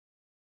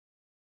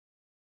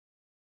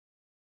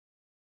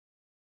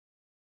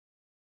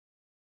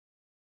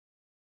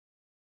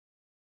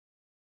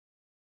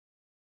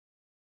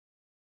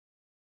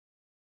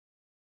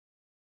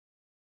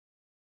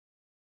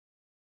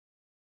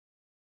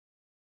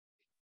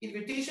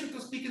invitation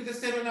to speak in the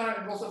seminar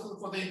and also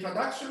for the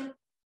introduction.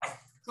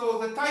 So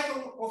the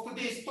title of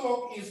today's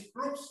talk is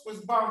Groups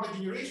with Bounded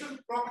Generation,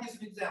 Properties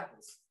and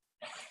Examples.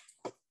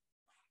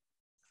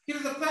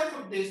 Here's the plan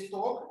for today's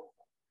talk.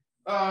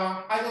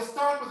 I will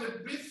start with a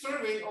brief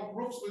survey of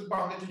groups with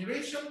bounded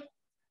generation,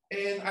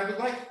 and I would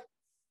like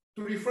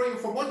to refer you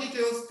for more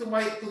details to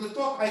the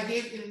talk I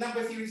gave in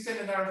number theory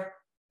seminar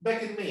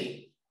back in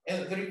May,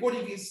 and the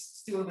recording is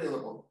still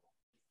available.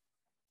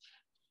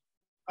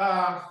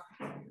 And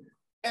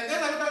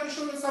then I would like to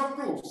show you some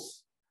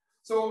proofs.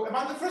 So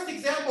among the first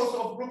examples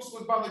of groups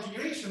with bounded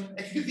generation,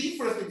 actually the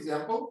first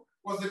example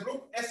was the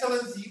group SL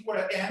and Z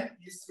where n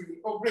is 3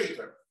 or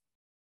greater.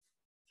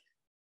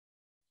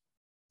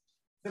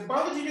 The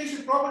bounded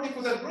generation property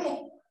for that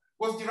group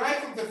was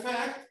derived from the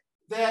fact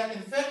that,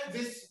 in fact,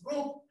 this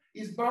group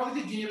is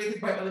boundedly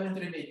generated by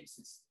elementary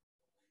matrices.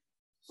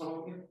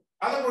 So, in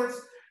other words,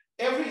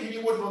 every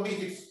unimodular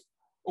matrix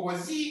over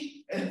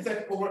Z, and in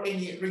fact, over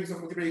any rings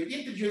of algebraic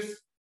integers,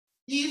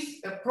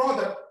 is a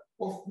product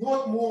of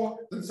not more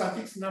than some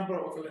fixed number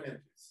of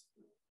elementaries,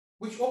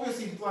 which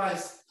obviously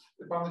implies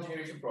the bounded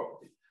generation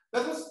property.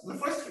 That was the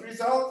first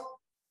result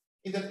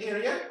in that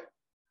area.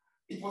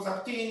 It was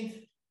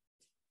obtained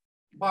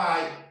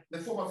by the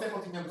former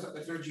faculty members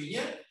at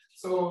Virginia,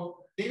 so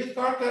David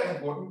Carter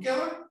and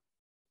Carter-Keller.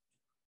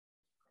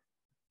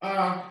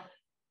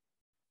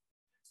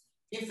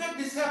 In fact,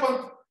 this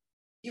happened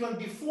even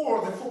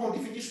before the formal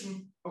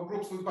definition of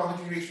groups with bounded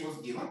generation was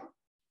given.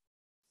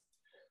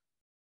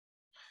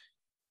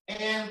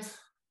 And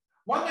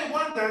one may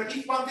wonder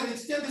if one can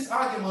extend this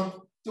argument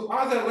to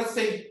other, let's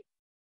say,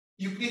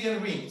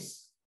 Euclidean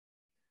rings.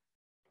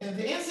 And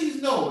the answer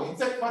is no. In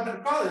fact,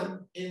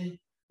 Kallen in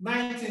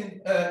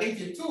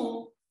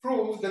 1982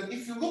 proved that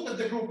if you look at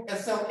the group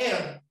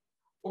SLN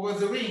over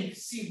the ring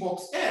C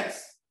box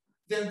X,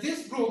 then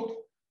this group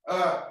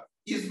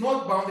is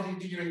not boundedly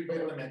generated by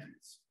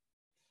elementaries.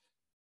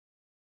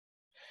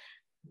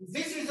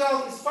 This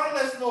result is far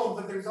less known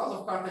than the result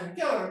of Carter and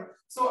Keller,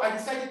 so I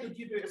decided to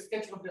give you a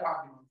sketch of the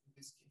argument in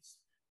this case.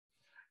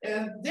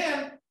 And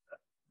then,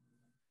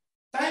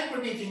 time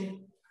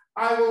permitting,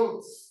 I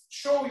will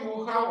show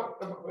you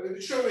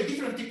a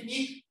different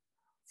technique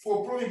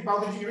for proving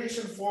bounded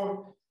generation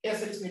for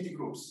S-arithmetic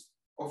groups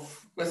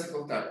of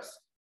classical types.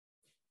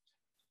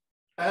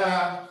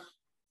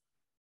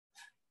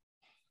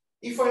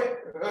 If I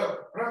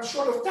run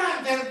short of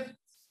time, then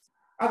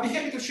I'll be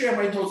happy to share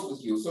my notes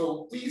with you.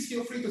 So please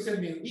feel free to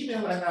send me an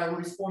email and I will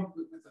respond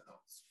with the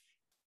notes.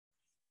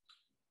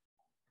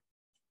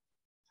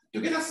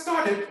 To get us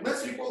started,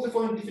 let's recall the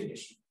following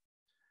definition.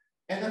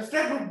 An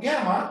abstract group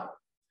gamma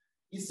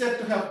is said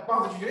to have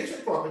bounded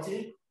generation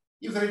property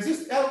if there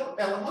exist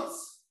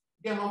elements,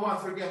 gamma 1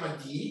 for gamma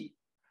d,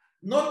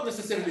 not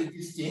necessarily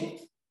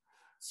distinct,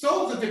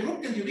 so that the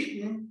group can be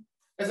written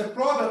as a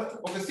product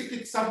of the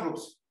cyclic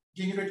subgroups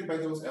generated by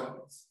those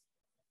elements.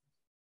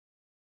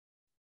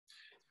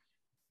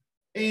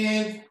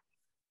 And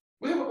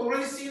we have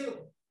already seen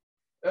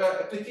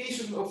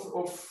application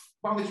of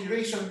bounded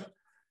generation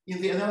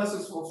in the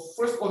analysis of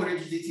first order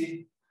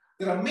rigidity.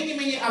 There are many,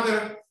 many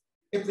other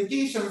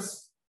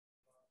applications,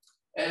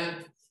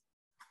 and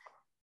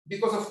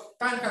because of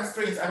time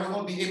constraints, I will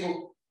not be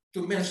able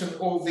to mention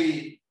all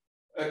the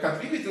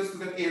contributors to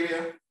that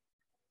area.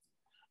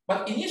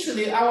 But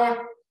initially,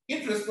 our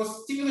interest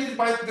was stimulated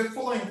by the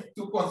following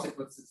two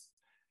consequences: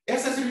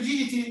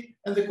 SS-rigidity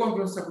and the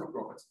congruence subgroup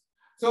property.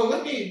 So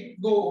let me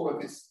go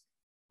over this.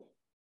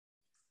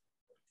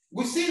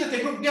 We see that the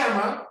group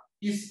gamma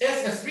is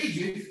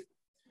SS-rigid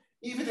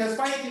if it has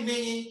finitely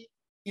many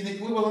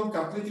inequivalent,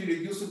 completely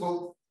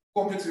reducible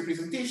complex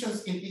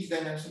representations in each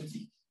dimension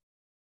D.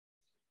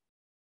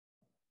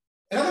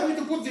 Another way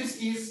to put this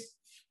is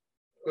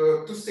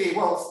to say,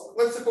 well,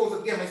 let's suppose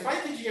that gamma is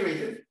finitely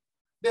generated.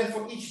 Then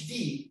for each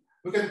D,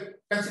 we can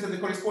consider the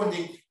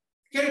corresponding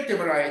character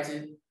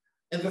variety.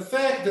 And the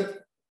fact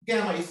that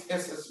gamma is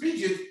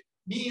SS-rigid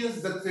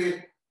means that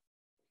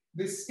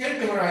this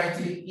character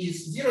variety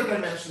is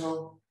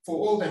zero-dimensional for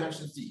all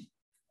dimensions D.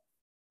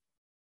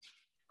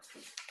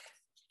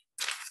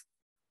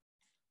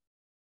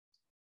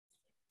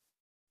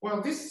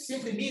 Well, this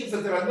simply means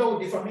that there are no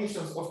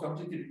deformations of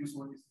completely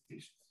reducible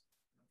representations.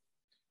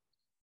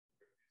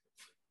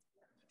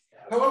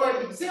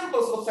 However,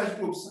 examples of such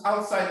groups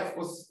outside, of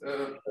course,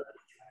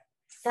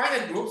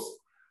 finite groups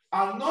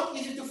are not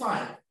easy to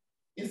find.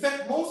 In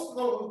fact, most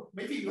known,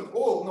 maybe even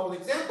all known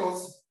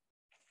examples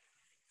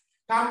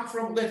come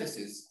from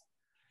lattices.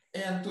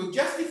 And to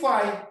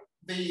justify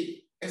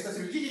the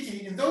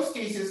SS-rigidity in those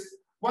cases,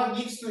 one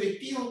needs to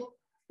appeal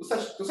to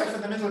such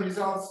fundamental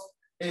results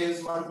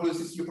as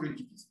Margulis's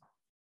superrigidism.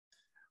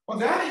 On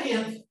the other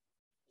hand,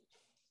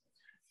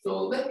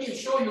 so let me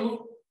show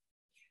you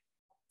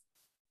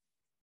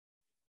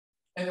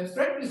an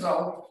abstract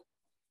result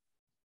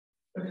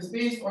that is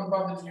based on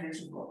bounded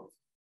generation property.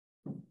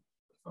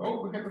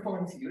 So we have the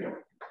following theorem.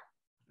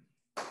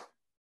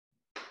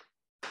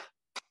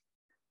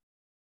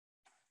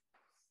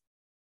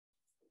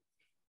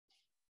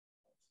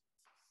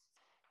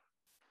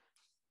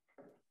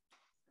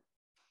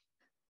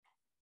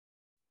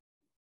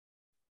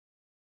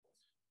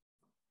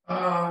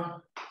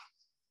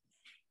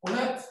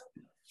 let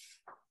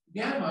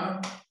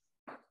gamma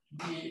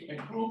be a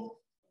group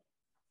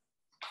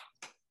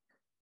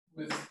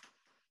with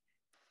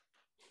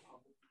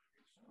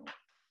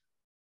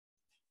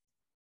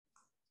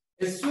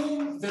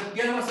assume that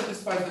gamma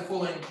satisfies the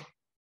following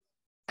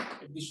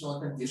additional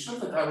condition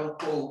that I will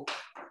call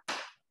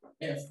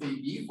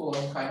FAB,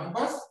 following Hyman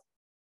bus,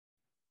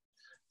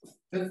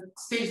 that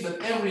states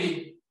that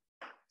every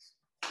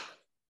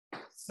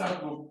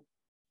subgroup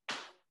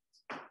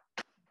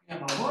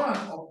gamma 1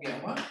 of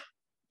gamma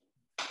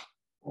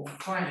of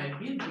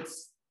finite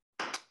index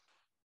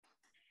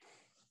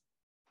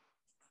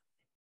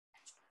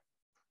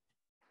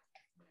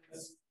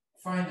is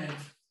finite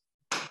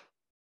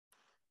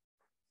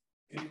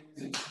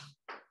index.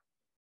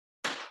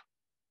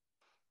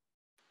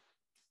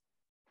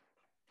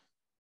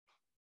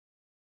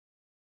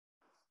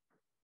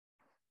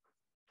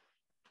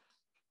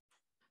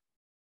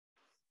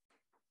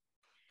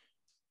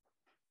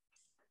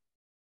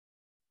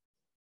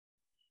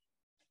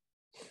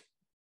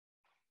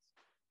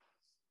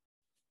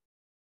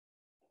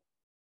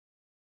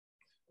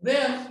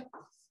 Then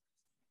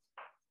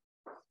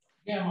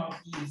gamma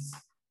is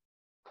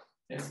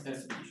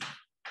SS-rigidity.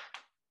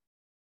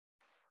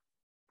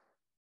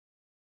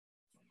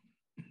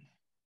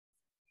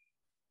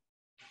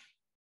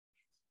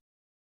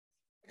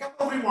 A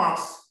couple of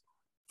remarks.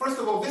 First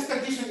of all, this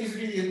condition is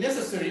really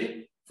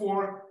necessary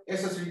for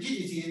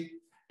SS-rigidity,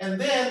 and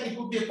then it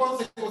would be a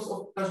consequence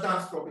of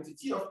Kazhdan's property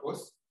T, of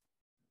course.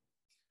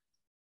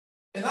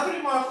 Another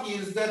remark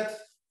is that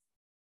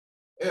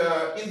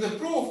in the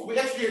proof, we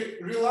actually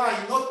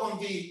rely not on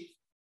the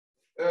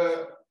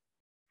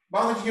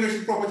boundary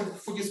generation property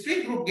for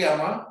discrete group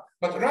gamma,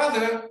 but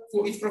rather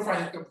for its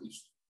profinite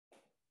completion.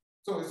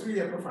 So it's really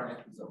a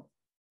profinite result.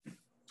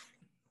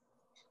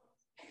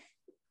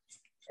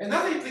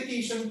 Another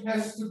implication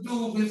has to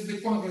do with the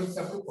congruence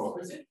subgroup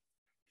property.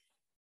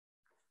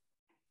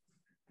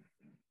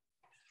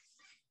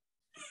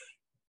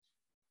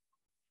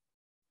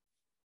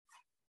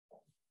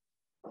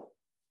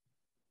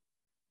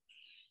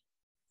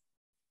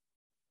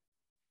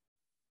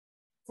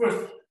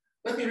 First,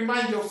 let me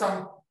remind you of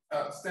some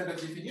standard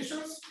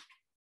definitions.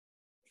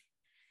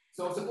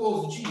 So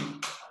suppose G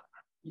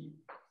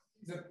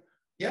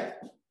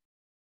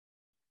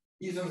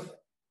is an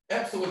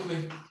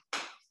absolutely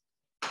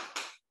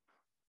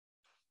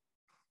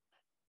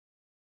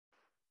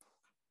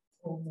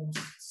almost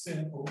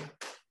simple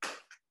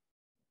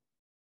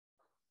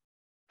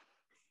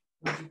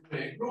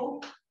algebraic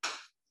group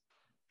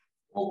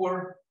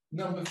over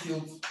number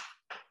fields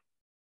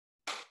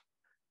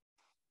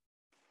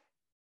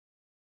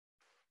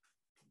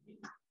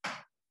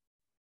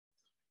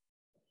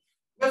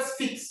let's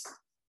fix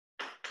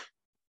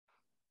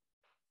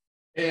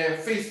a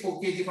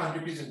faithful k-defined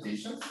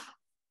representation.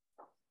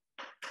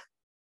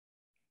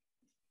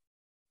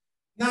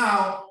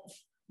 Now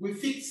we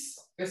fix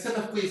a set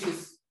of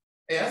places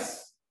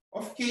S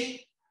of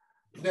k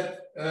that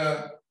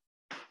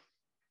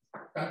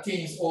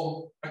contains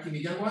all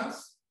Archimedean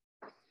ones.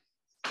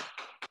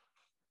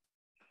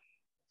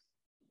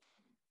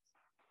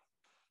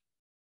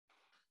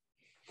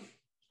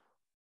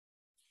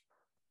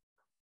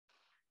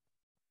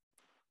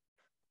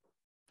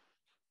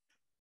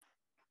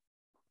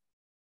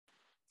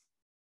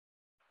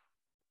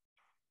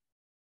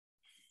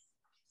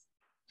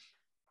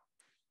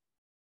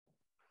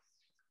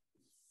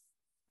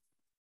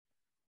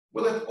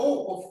 Well, let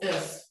O of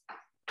S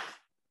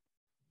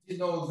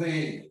denote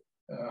the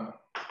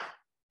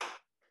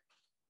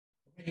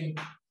ring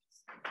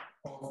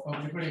of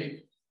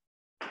algebraic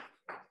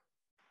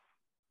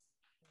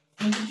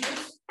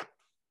integers.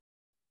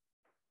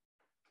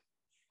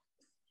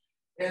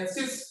 And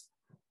since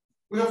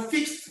we have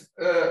fixed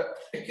a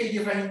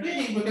k-defined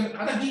plane, we can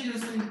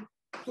unambiguously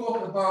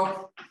talk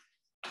about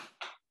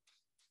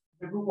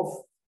the group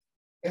of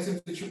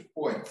asymptotic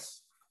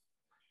points.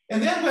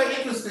 And then we're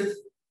interested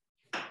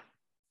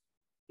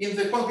in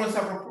the congruence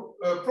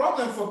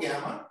problem for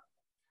gamma.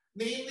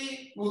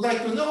 Namely, we would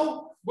like to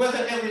know whether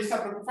every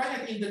subgroup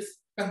finite index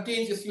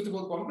contains a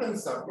suitable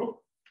congruence subgroup.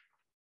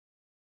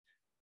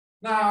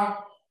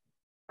 Now,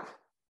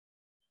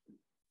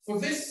 for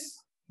this,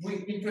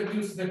 we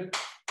introduce the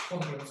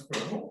congruence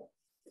kernel.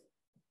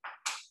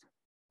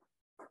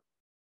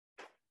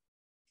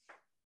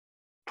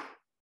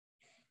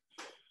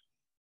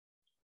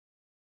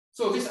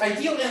 So this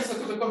ideal answer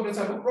to the congruence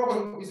subgroup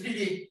problem is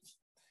really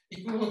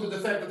equivalent to the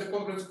fact that the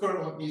congruence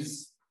kernel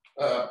is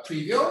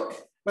trivial,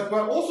 but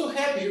we're also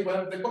happy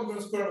when the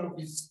congruence kernel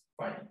is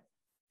finite.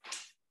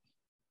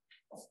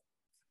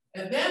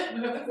 And then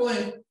we have the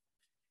following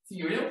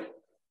theorem,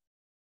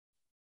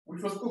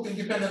 which was proved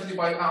independently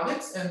by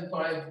Alex and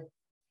by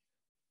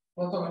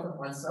Platonic and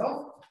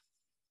myself.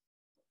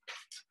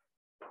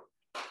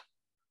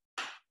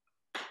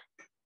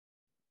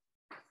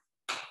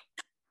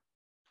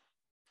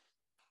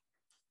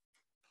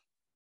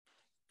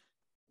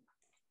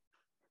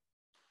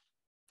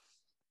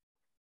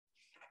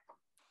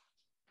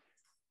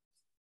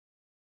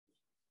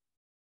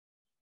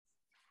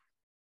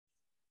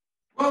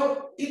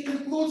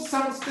 includes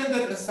some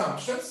standard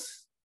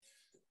assumptions,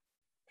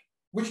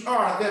 which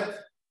are that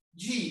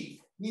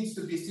G needs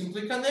to be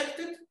simply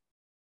connected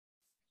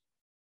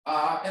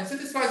and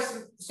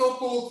satisfies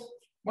so-called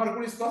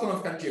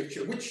Margulis-Platonov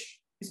conjecture, which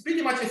is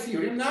pretty much a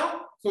theorem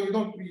now, so you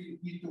don't really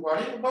need to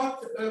worry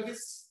about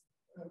these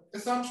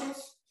assumptions.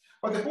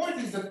 But the point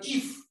is that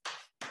if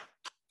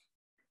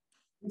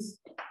this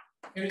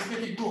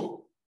arithmetic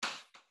group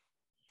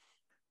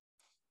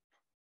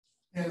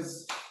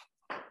has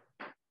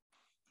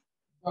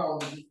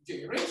bounded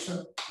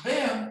generation,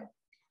 then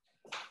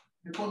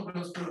the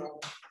congruence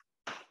kernel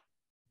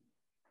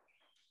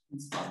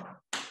is fine.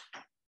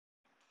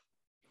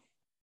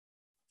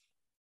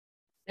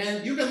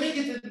 And you can make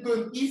it into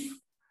an if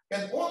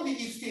and only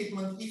if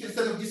statement if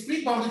instead of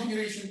discrete bounded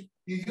generation,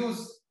 you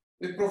use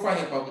the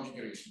profinite bounded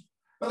generation.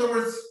 In other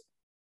words,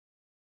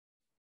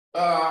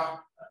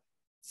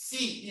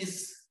 C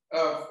is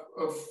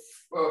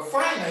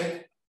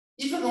finite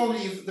if and only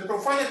if the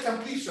profinite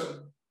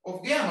completion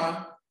of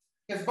gamma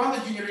has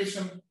bounded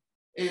generation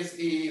as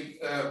a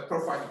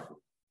profinite group.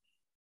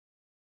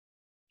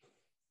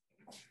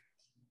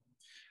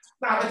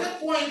 Now, at that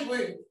point,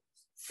 we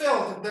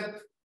felt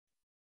that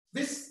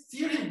this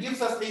theory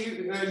gives us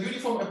a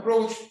uniform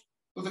approach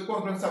to the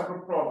congruent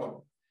subgroup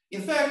problem.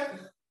 In fact,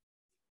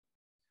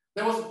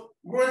 there was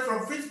word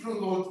from Fritz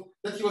Grunwald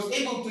that he was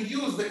able to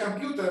use the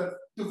computer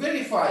to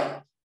verify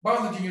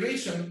bounded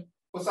generation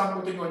for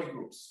some orthogonal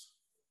groups.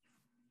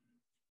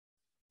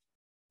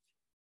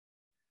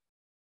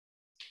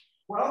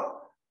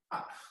 Well,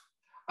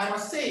 I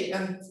must say,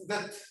 and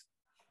that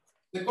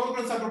the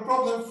congruent subgroup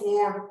problem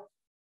for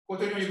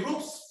orthogonal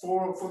groups,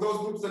 for those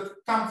groups that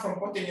come from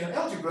Potenian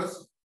algebras,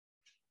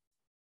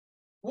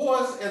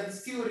 was and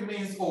still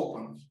remains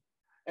open.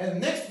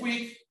 And next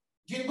week,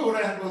 Jean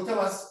Goren will tell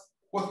us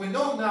what we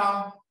know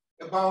now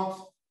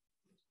about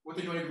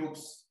orthogonal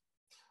groups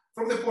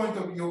from the point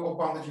of view of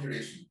bounded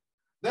generation.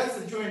 That's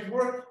the joint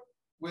work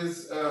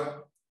with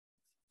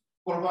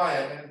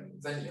Korvaya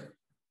and Zanier.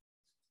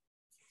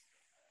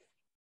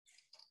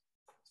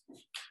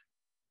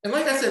 And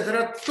like I said, there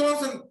are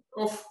tons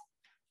of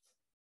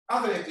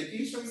other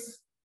applications.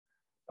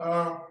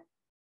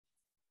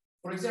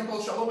 For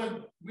example, Shalom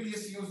and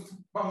Willis used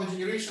bounded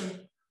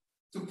generation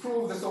to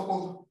prove the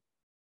so-called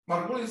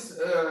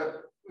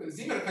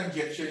Margulis-Zimmer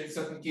conjecture in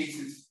certain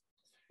cases.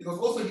 It was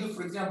also used,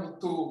 for example,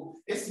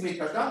 to estimate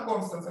Kazan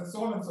constants and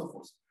so on and so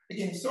forth.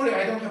 Again, sorry,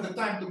 I don't have the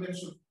time to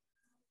mention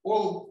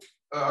all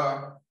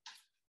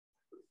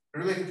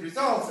related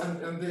results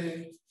and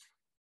the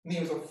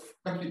names of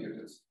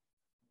contributors.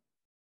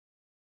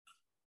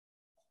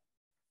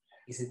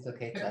 Is it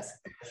okay to ask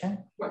a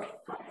question?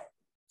 What?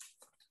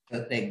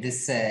 Like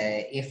this,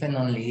 if and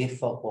only if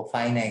for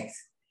finite,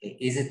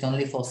 is it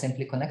only for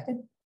simply connected?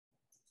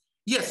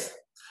 Yes,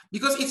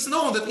 because it's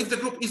known that if the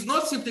group is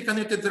not simply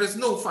connected, there is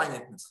no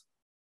finiteness.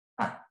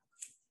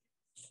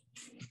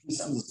 This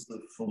is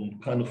from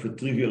kind of a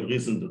trivial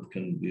reason that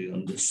can be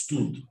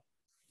understood.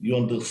 You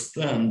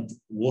understand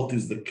what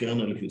is the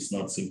kernel if it's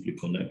not simply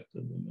connected.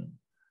 I mean,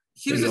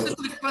 here's a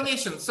simple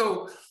explanation.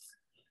 So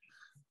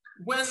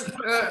when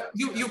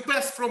you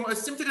pass from a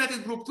simply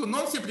connected group to a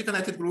non-simply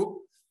connected group,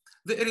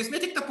 the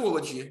arithmetic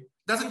topology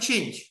doesn't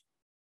change,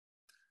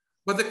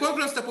 but the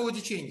congruence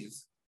topology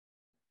changes.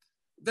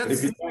 That's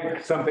if you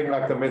take something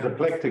like the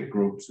metaplectic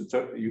groups,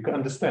 you can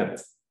understand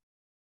it.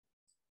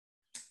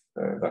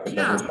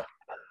 Yeah.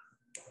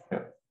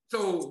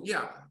 So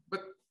yeah,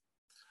 but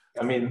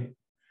I mean,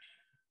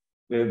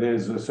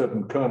 there's a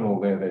certain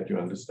kernel there that you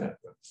understand.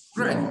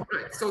 Right,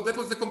 right. So that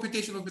was the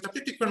computation of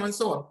metaplectic kernel and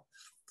so on.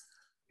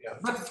 Yeah.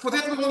 But for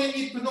that, we only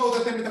need to know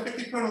that the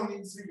metaplectic kernel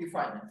is really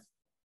finite.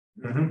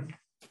 Mm-hmm.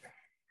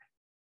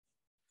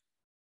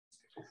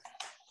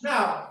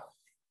 Now,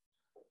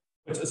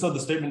 so the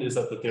statement is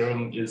that the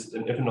theorem is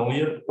an if and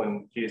only if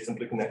when G is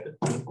simply connected.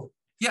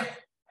 yeah.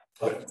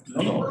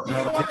 no.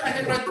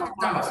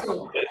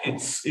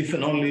 It's if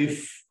and only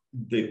if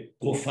the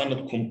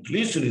profinite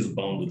completion is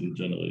boundedly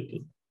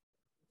generated.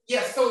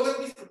 Yes, so let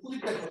me put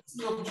it that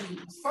C of G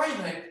is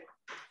finite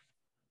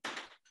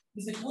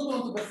is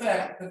equivalent to the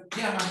fact that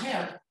gamma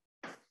hat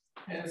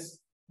has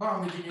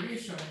bounded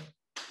generation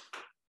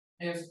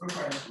as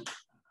profinite.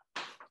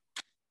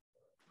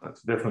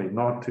 That's definitely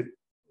not,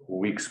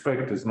 we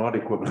expect is not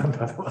equivalent.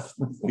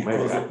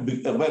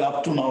 Well,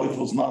 up to now it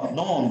was not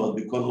known, but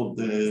because of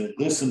the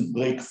recent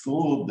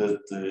breakthrough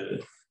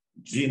that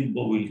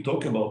Jimbo will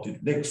talk about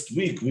it next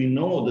week, we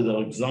know that there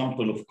are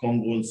examples of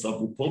congruent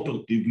subgroup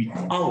property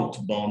without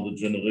bounded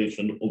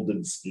generation of the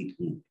discrete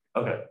group.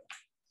 Okay.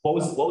 What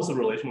was the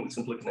relation with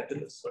simply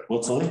connectedness? Sorry.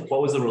 What's that?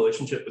 What was the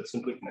relationship with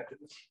simply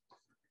connectedness?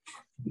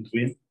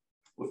 Between?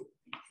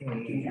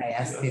 I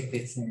asked if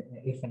it's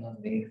if and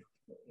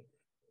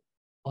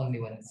only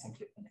when it's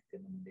simply connected,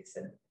 and they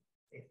said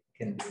it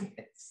can be,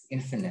 it's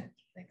infinite,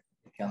 like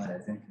the camera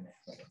is infinite,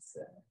 but it's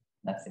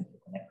not simply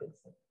connected.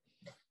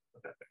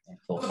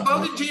 So, The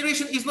bounded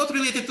generation is not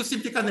related to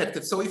simply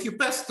connected. So if you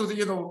pass to the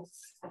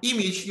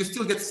image, you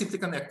still get simply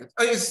connected.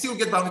 You still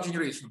get bounded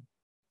generation.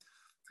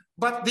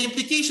 But the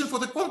implication for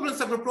the congruence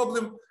subgroup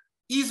problem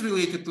is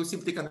related to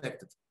simply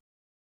connected.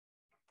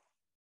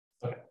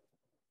 Okay.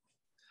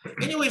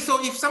 Anyway,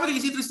 so if somebody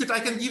is interested, I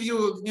can give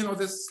you,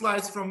 the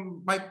slides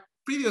from my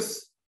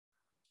previous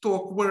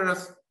talk where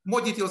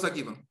more details are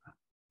given.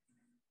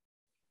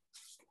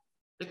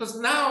 Because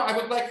now I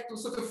would like to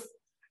sort of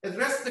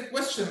address the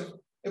question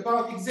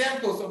about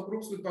examples of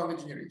groups with bounded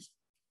generation.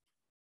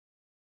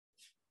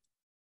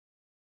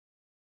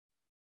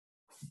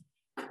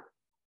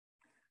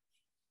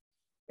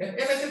 And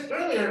as I said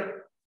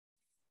earlier,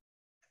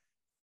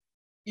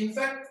 in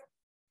fact,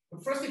 the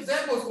first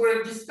examples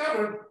were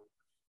discovered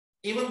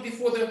even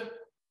before the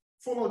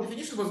formal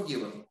definition was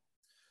given.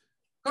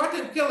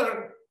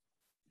 Carter-Keller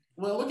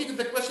were looking at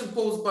the question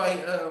posed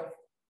by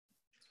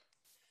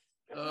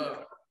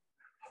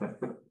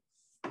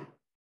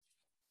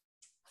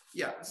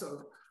yeah,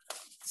 so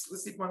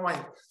let's keep my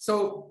mind.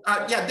 So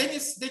yeah,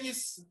 Dennis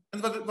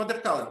and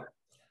Kallen,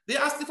 they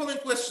asked the following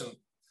question.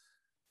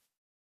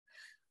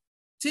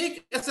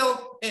 Take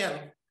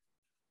SLN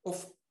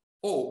of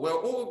O, where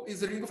O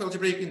is a ring of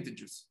algebraic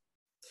integers.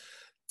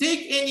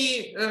 Take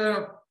any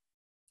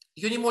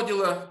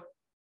unimodular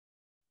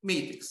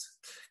matrix.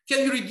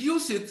 Can you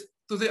reduce it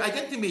to the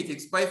identity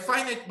matrix by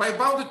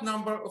bounded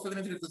number of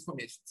elementary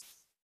transformations?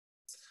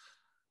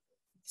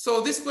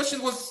 So this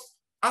question was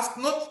asked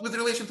not with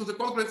relation to the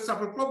congruence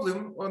subgroup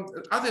problem on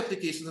other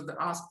applications that they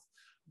asked,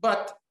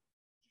 but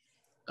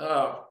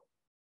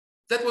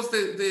that was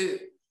the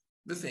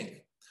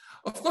thing.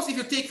 Of course, if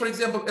you take, for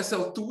example,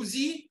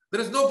 SL2Z, there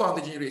is no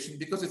bounded generation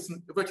because it's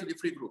a virtually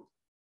free group.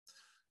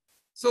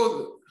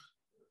 So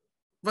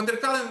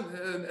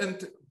Kallen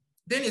and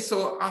Dennis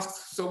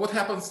asked, so what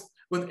happens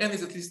when n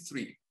is at least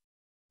 3?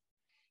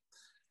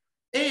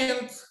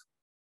 And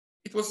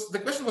the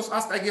question was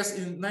asked, I guess,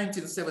 in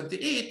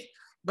 1978,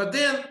 but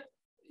then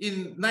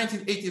in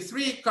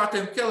 1983, Carter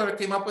and Keller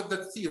came up with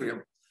that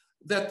theorem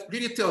that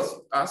really tells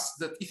us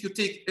that if you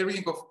take a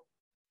ring of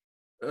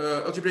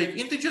algebraic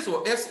integers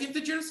or S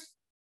integers,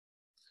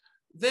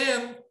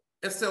 then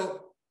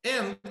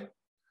SLN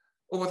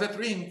over that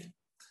ring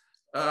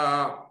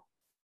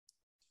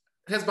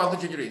has bounded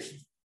generation.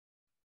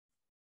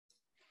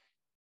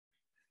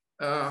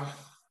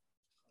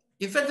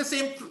 In fact, the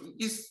same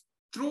is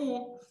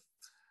true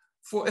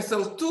for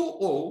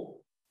SL2O,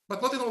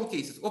 but not in all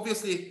cases.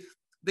 Obviously,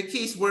 the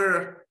case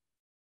where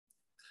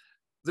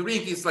the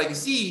ring is like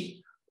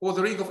Z or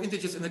the ring of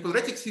integers in a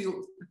quadratic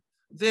field,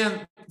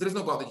 then there is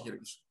no bounded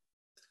generation.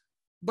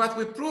 But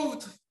we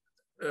proved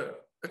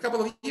a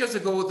couple of years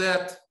ago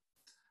that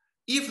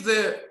if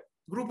the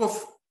group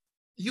of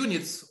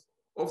units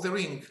of the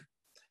ring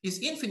is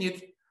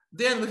infinite,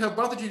 then we have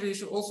bounded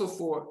generation also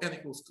for n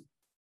equals 2.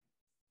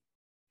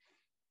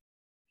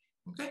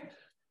 Okay.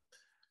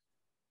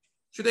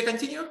 Should I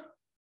continue?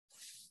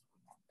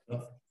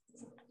 No.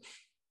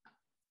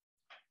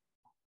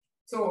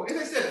 So as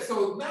I said,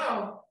 so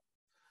now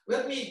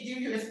let me give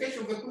you a sketch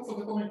of the proof of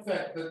the following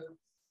fact that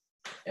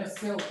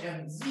SL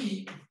and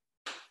Z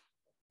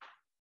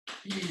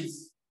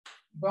is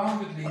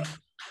boundedly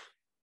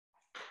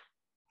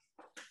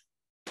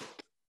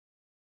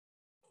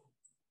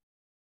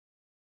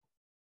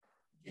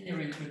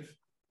generated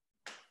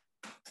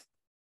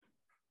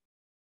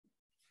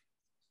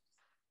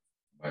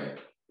by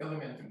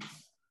elementaries.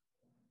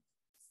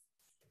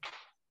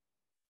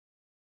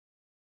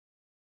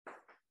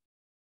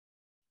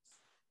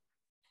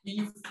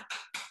 If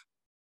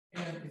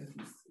n is at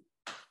least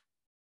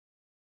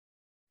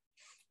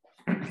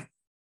 3.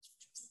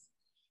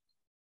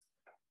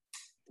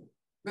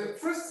 The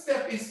first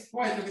step is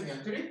quite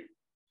elementary.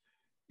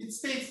 It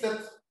states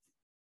that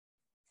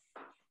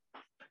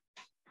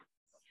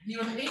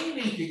given any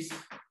matrix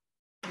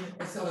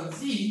in SL and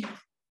Z,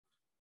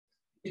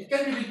 it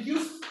can be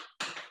reduced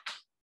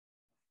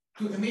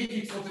to a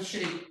matrix of the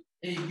shape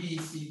A, B,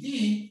 C,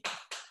 D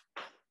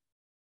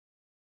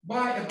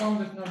by a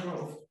bounded number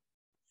of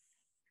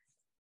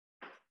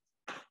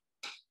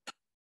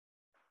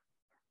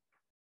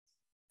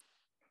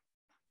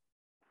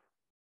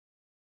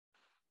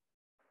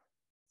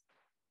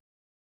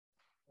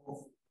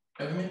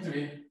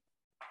elementary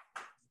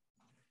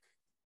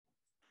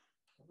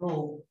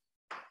row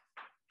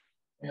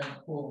and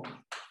column.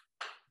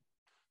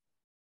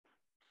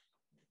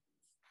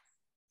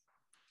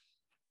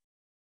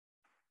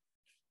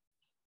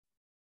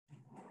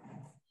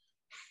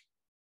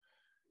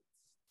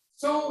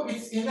 So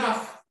it's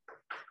enough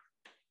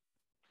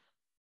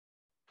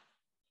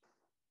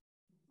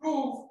to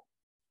prove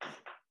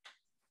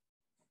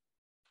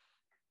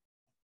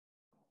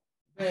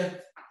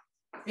that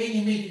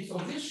any matrix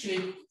of this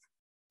shape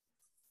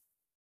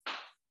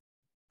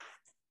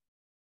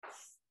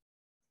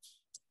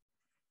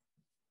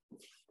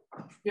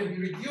can be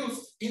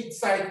reduced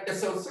inside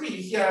SL3.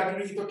 Here I'm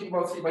really talking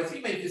about 3 by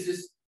 3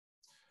 matrices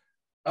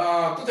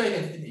to the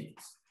identity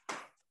matrix.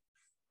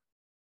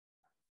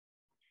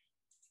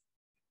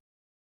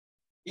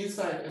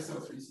 Inside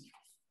SL3 sequence.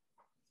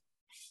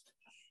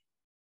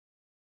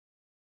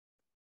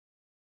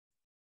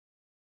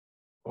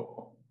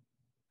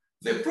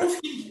 The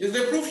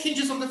proof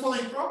hinges on the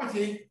following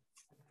property.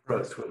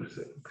 Right, what is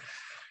it?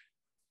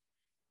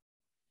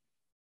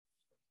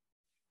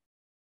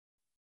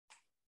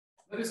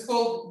 That is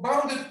called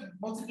bounded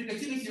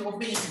multiplicativity of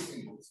many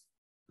symbols.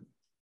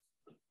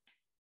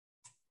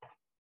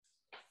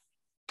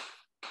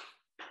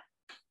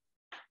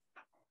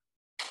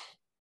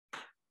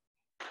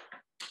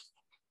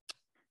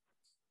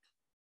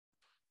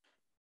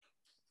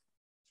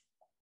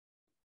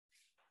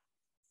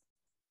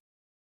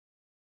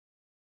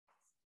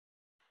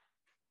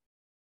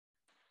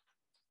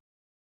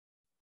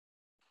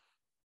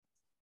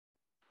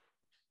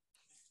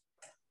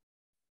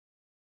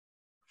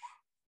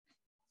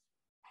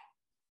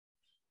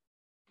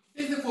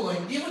 Is the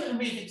following: given a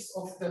matrix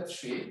of that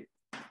shape,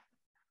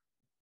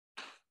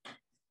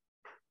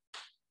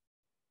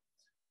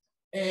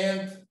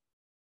 and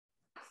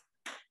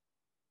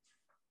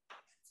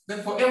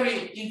then for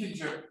every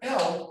integer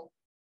L,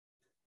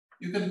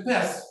 you can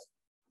pass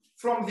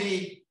from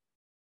the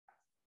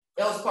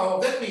L's power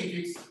of that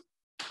matrix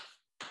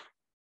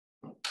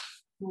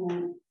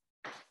to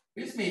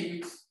this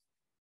matrix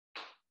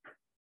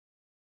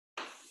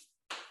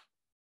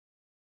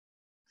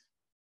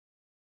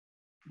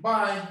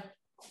by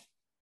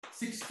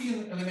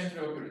 16 elementary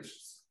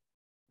operations.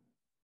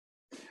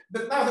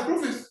 But now the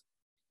proof is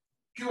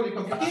purely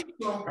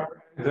computational.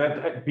 Is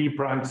that B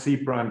prime, C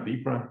prime, D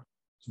prime?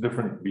 It's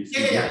different B,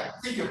 C. Yeah,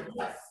 thank you.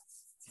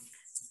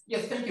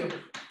 Yes, thank you.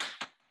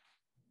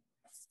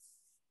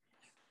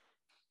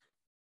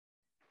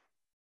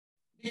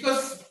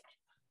 Because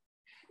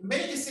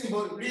many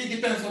symbol really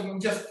depends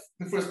on just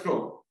the first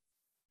row.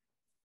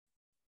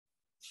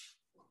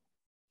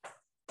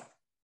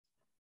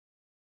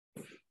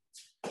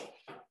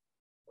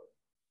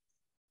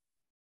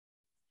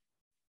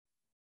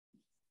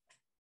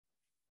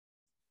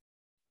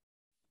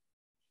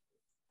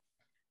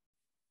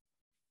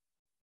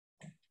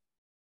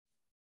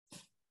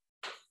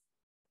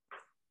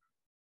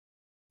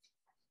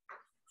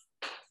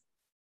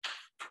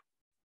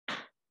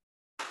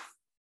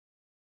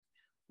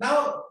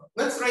 Now,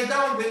 let's write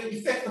down the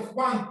effect of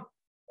one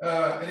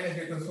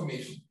elementary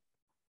transformation.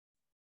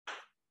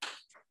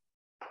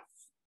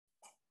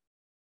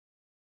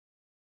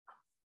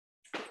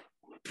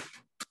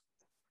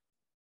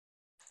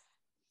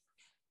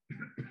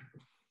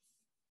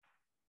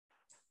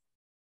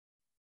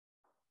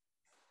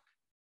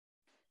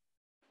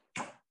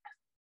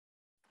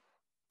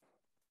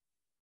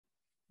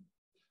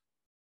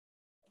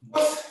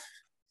 Both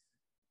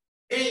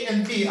A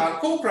and B are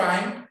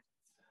co-prime.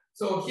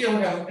 So here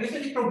we have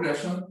arithmetic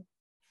progression.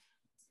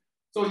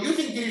 So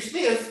using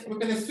Dirichlet, we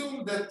can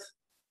assume that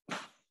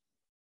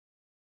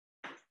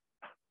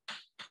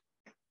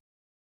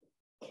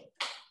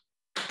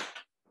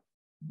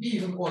B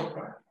is an odd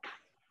prime.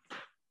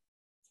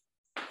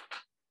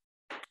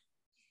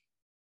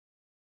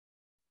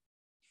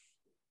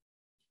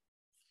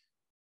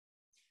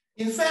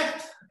 In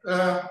fact,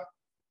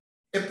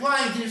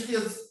 applying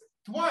Dirichlet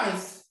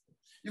twice,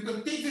 you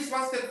can take this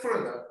one step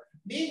further.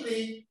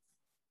 Namely,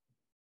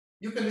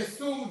 you can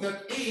assume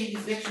that A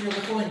is actually of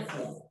the following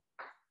form.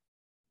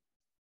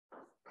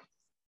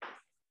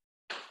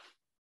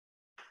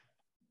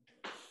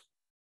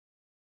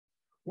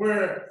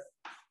 Where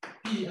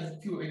P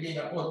and Q again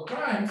are odd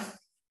primes,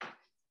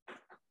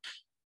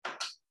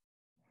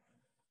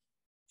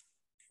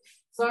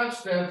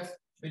 such that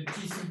the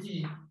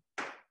GCD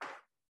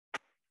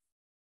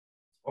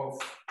of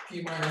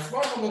P minus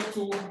 1 over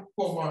 2,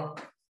 comma,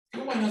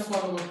 Q minus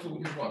 1 over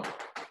 2 is 1.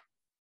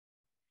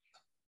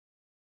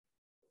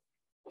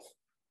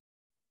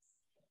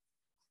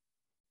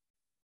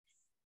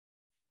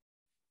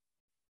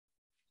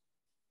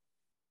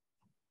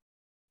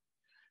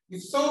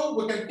 If so,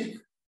 we can pick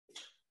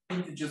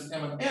integers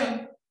m and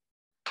n.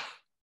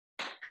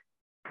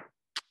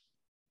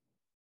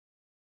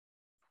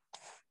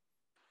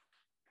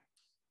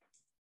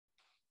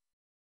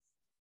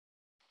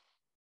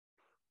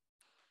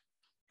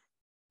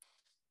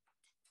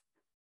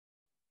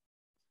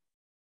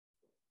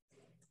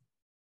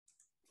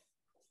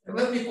 And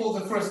let me call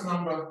the first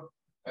number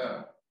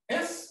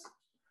S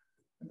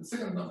and the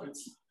second number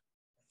T.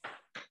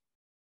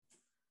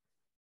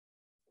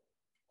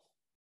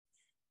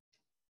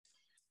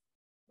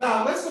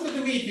 Now let's look at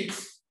the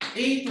matrix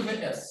A to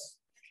the S.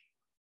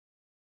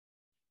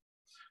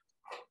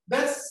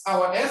 That's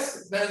our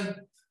S, then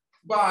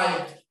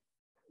by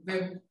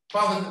the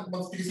bounded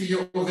multiplicity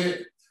of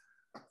the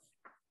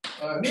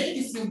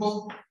matrix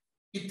symbol,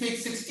 it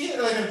takes 16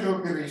 elementary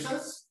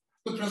operations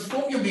to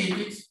transform your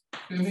matrix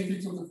to the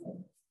matrix of the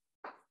form.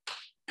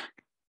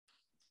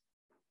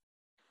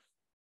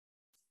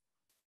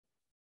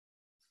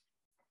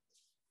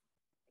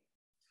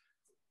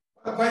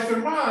 By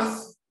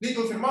Fermat's,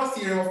 little Fermat's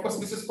theorem, of course,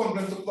 this is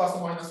congruent to plus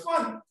or minus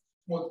 1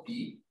 mod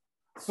P.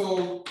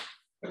 So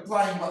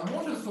applying one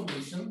more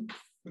transformation,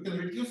 we can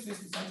reduce this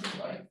to something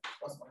like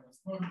plus minus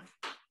 1.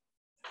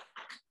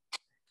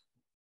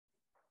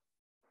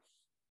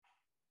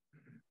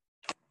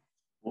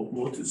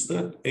 What is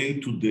that? A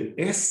to the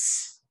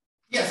S?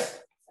 Yes.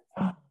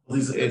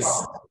 This is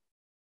S.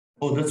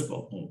 Oh, that's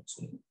oh,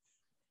 sorry.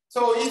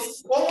 So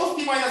it's almost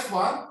p minus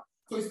 1.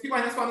 So it's p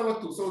minus 1 over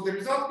 2. So the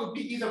result could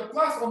be either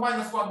plus or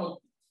minus 1 over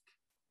 2.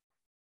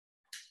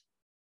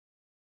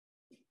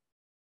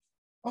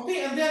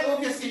 Okay, and then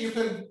obviously you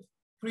can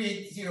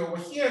create 0 over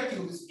here,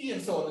 kill this p,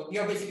 and so on. We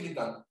are basically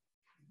done.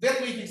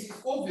 That matrix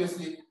is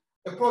obviously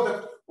a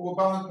product of a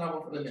bounded number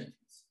of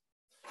elementaries.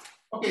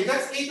 Okay,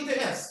 that's a to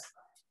the s.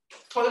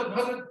 How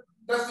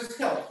does this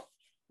help?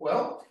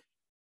 Well,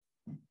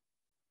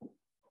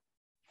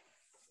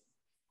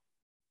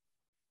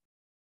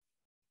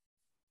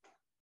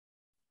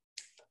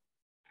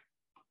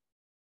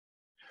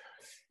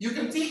 you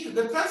can take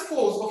the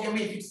transpose of your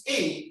matrix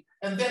A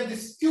and then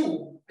this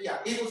Q, yeah,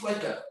 it was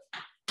like that.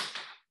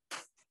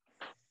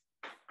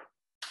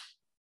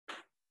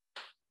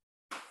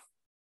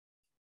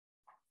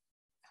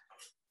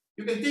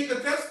 You can take the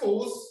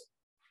transpose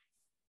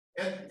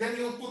and then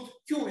you'll put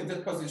Q in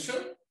that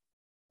position,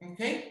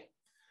 okay?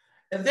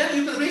 And then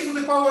you can raise to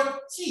the power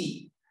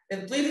T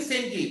and play the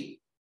same game.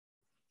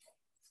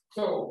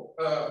 So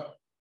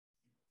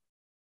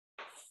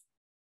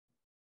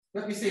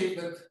let me say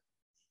that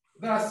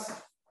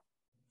thus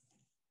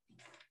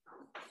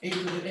a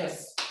to the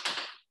s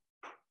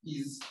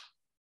is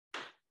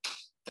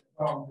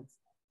bounded.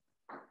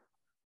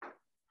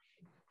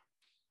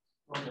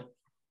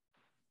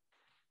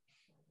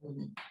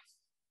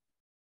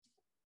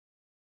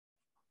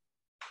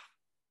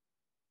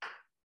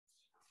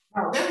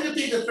 Now then you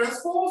take the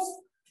transpose,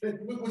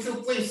 which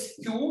will place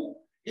Q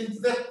into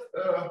that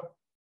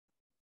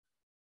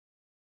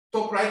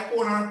top right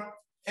corner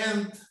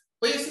and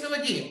play a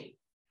similar game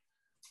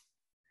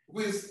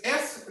with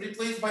S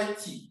replaced by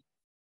T.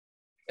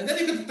 And then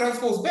you can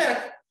transpose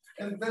back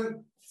and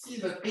then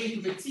see that A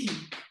to the T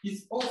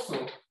is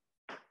also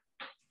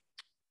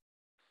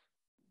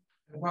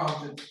a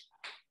bounded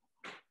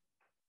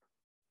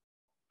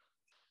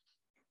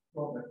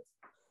product.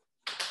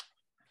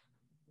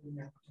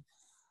 Yeah.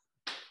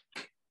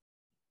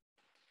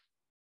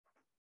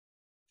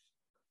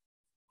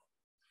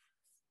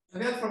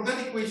 And then from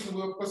that equation,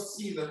 we of course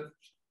see that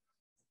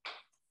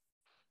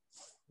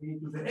A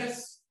to the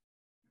S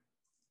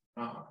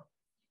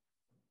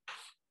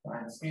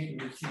minus A to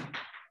the T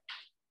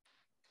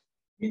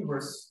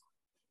inverse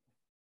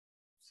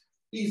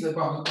is a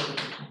bounded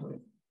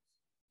product.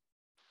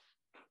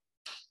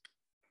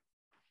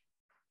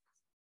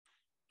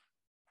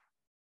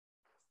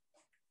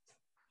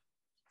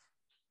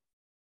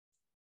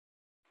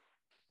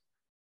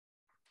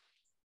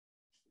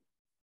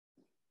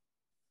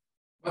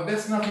 But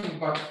that's nothing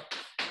but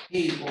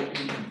A or A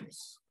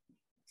inverse.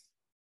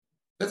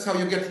 That's how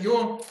you get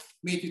your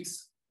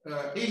matrix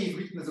A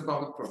written as a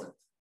bounded product.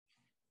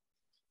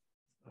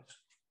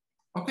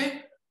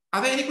 Okay,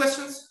 are there any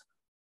questions?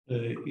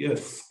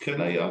 Yes, can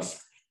I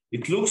ask?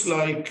 It looks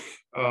like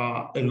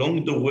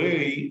along the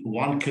way,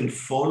 one can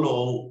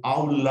follow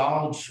how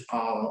large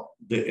are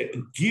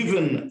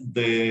given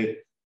the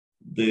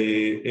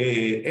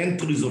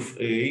entries of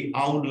A,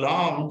 how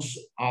large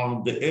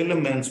are the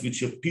elements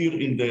which appear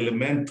in the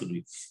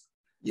elementaries?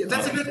 Yeah,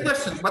 that's a good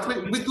question, but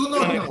we do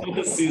not know.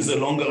 This is a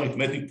long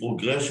arithmetic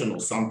progression or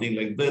something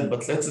like that,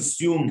 but let's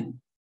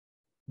assume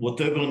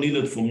whatever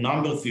needed from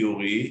number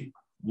theory,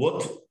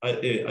 what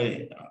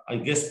I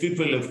guess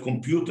people have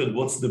computed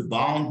what's the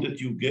bound that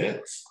you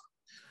get?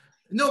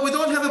 No, we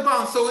don't have a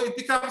bound, so it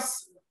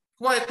becomes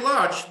quite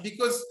large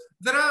because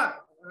there are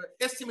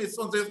estimates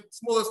on the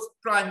smallest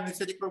prime in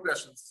aesthetic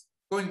progressions,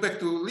 going back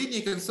to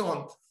Liebig and so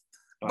on.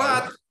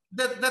 But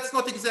that's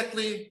not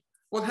exactly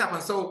what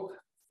happens. So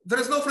there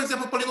is no, for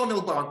example,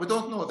 polynomial bound. We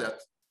don't know that.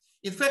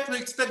 In fact, we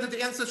expect that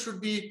the answer should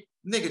be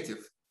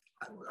negative.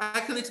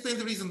 I can explain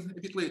the reason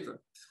a bit later.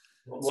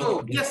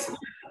 So yes.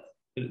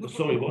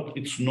 Sorry, what?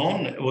 It's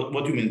non.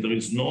 What do you mean? There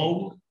is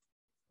no.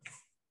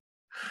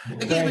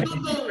 Again, we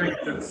don't know.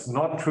 It's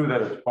not true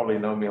that it's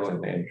polynomial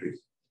in the entries.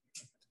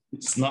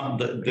 It's not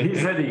that. He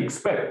said he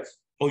expects.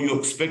 Or you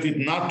expect it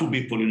not to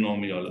be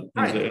polynomial.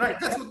 Right, right.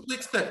 That's what we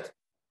expect.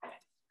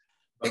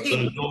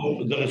 Again,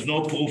 there is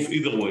no proof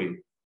either way.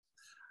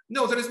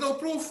 No, there is no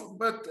proof,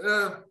 but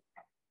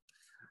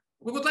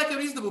we would like a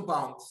reasonable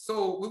bound.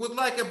 So we would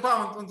like a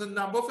bound on the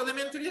number of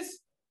elementaries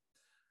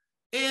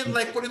and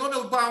like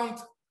polynomial bound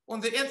on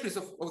the entries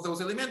of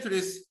those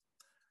elementaries.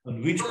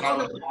 And which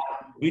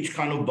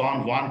kind of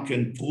bound one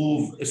can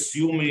prove,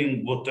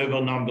 assuming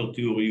whatever number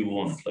theory you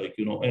want, like,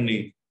 you know,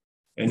 any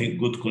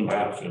good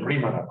conjecture.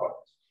 Riemann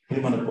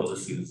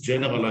hypothesis,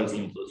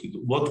 generalizing hypothesis.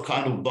 What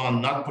kind of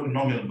bound, not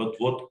polynomial, but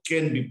what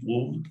can be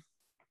proved?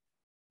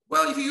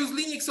 Well, if you use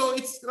Liebig, so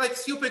it's like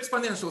super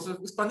exponential, so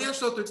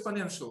exponential to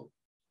exponential.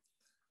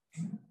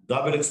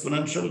 Double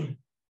exponential?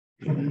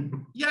 Mm-hmm.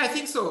 Yeah, I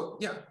think so,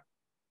 yeah.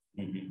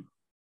 Mm-hmm.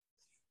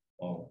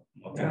 Oh,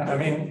 okay. Yeah, I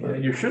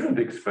mean, you shouldn't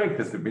expect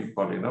it to be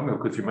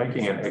polynomial because you're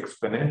making an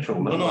exponential.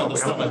 No, I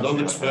understand. I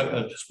don't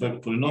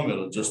expect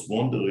polynomial. I'm just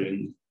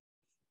wondering.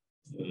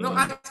 No,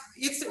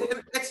 it's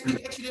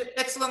actually an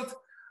excellent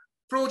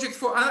project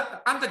for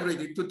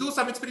undergraduate to do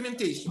some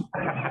experimentation.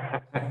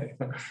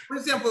 For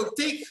example,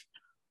 take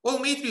all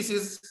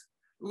matrices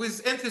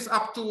with entries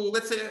up to,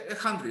 let's say,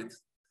 100,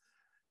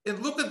 and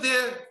look at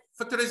their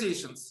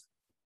factorizations.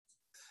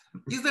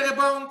 Is there a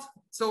bound?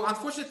 So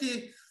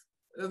unfortunately,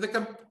 the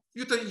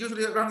computer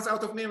usually runs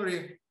out of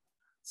memory,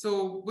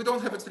 so we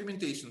don't have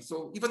experimentation.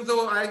 So even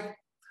though I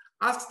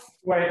asked—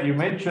 Wait, you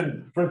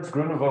mentioned Fritz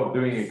Grunewald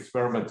doing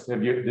experiments.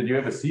 Did you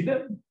ever see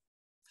them?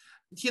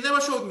 He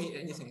never showed me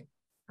anything.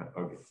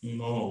 Okay.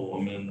 No,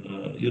 I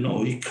mean, you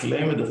know, he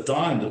claimed at the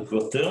time that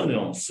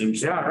quaternion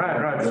seems. Yeah,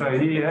 right. So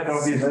he had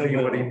obviously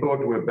what he thought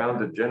were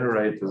bounded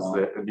generators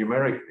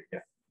numerically. Yeah.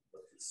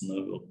 It's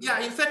never. Yeah,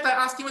 in fact, I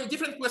asked him a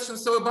different question.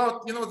 So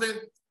about, you know,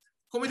 the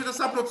commutator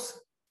subgroups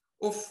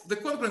of the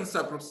congruence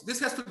subgroups. This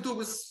has to do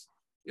with,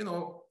 you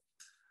know,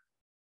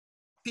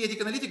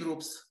 p-adic analytic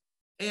groups.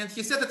 And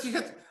he said that he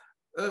had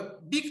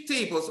big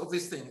tables of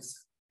these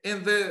things.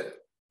 And the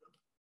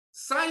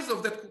size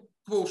of that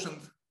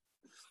quotient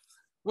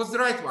was the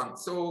right one.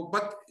 So,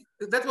 but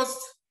that was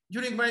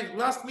during my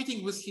last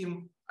meeting with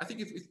him. I think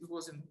it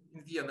was in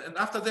Vienna. And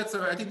after that,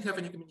 so I didn't have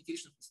any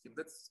communication with him.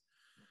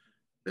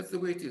 That's the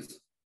way it is.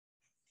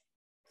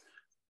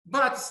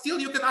 But still,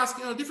 you can ask,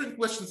 you know, different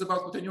questions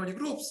about quaternionic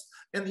groups.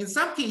 And in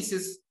some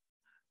cases,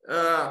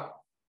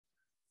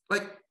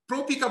 like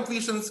pro-p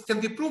completions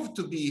can be proved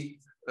to be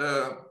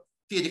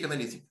p-adic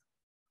analytic.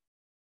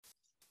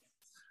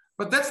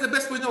 But that's the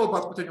best we know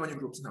about quaternionic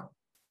groups now.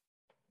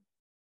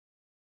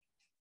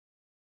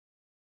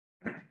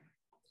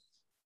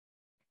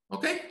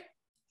 Okay,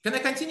 can I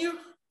continue?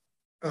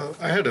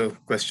 I had a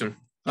question.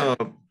 Yeah.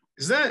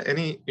 Is there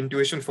any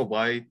intuition for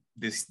why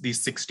these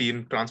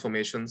 16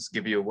 transformations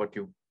give you what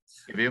you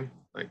give you?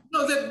 Like,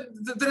 no,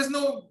 there is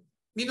no,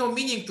 you know,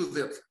 meaning to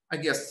that, I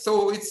guess.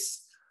 So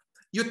it's,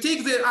 you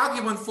take the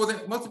argument for the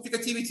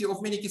multiplicativity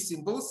of many key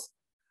symbols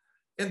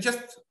and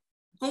just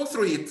go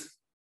through it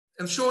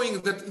and showing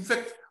that, in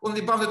fact,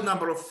 only bounded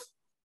number of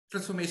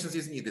transformations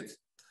is needed.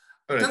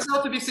 Right. Turns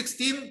out to be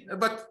 16,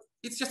 but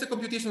it's just a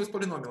computation with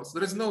polynomials.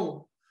 There is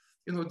no,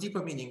 you know,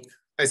 deeper meaning.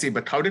 I see,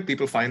 but how did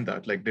people find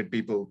that? Like, did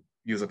people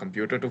use a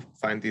computer to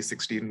find these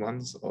 16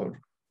 ones, or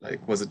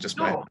like, was it just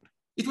by? No,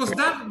 it was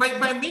done by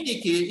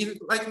Minicke in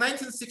like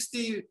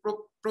 1960,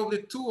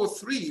 probably 2 or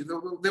 3.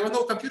 There were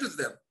no computers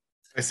then.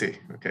 I see.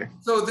 Okay.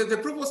 So the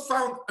proof was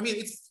found. I mean,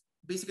 it's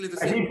basically the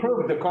same. And he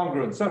proved the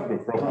congruent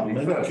subgroup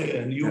probably first.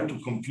 And you to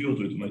compute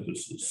with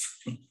matrices.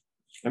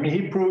 I mean,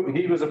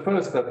 he was the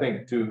first, I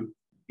think, to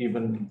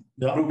even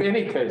prove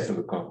any case of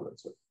a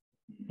congruence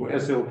for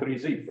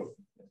SL3Z.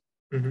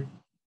 Mm-hmm.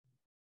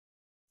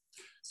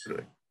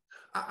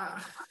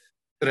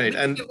 Right.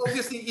 And he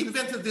obviously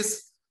invented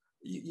this,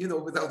 you know,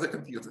 without the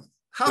computer.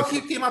 How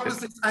he came up with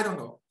this, I don't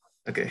know.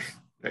 Okay,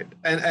 right.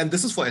 And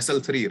this is for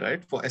SL3,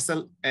 right? For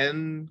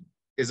SLN,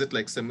 is it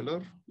like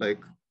similar? Like,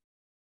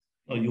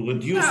 oh, you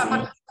reduce.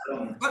 Yeah,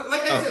 but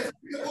like I said,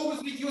 you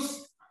always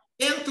reduce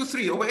n to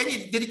 3 over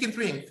any Dedekind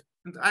ring.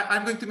 And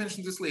I'm going to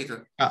mention this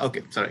later.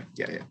 Okay, sorry.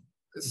 Yeah.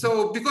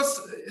 So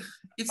because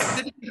it's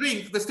a Dedekind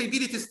ring, the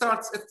stability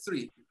starts at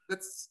 3.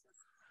 That's,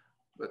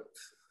 but.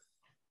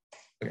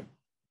 Okay.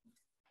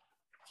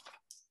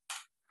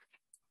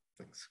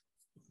 Thanks.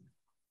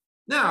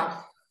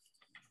 Now,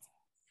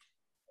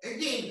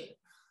 again,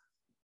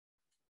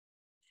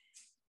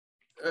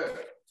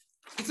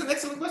 it's an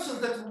excellent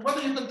question that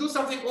whether you can do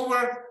something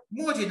over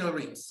more general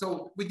rings.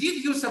 So we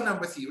did use some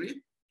number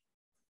theory,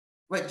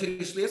 like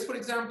Dirichlet's, for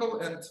example,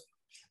 and,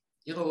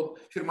 you know,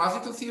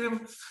 Fermat's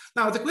theorem.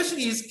 Now the question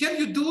is, can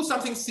you do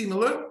something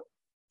similar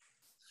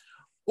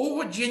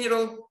over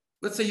general,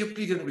 let's say,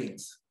 Euclidean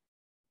rings?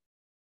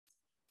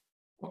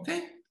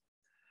 Okay,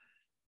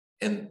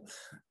 and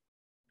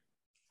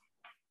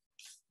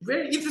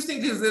very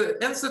interestingly, the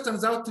answer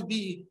turns out to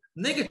be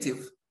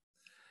negative,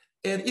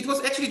 and it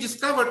was actually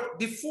discovered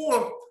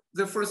before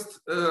the first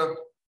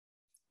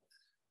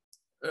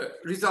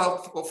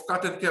result of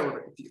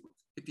Carter-Keller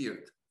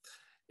appeared.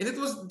 And it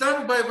was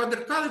done by van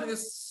der Kallen in a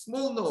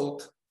small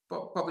note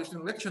published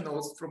in lecture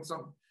notes from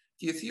some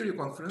theory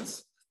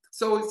conference.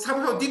 So it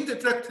somehow didn't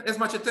attract as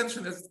much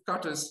attention as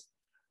Carter's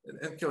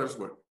and Keller's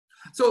work.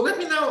 So let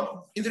me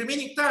now, in the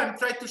remaining time,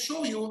 try to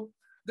show you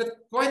that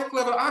quite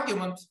clever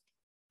argument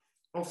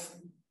of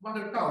van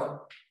der Kallen.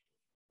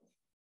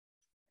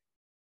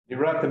 You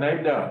write the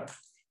name down.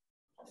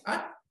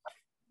 Huh?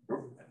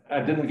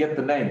 I didn't get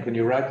the name. Can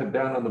you write it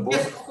down on the board?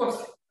 Yes, of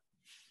course.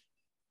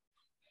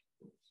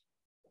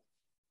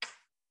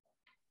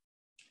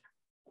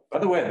 By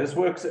the way, this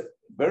works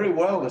very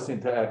well, this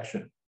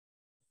interaction.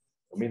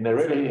 I mean, they're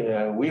really,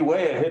 we're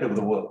way ahead of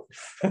the world.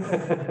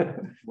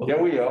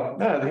 Yeah, we are.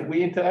 No,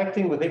 we're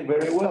interacting with him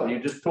very well. You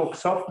just talk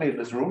softly in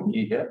this room,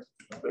 he hears.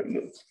 Very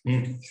good.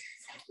 Mm.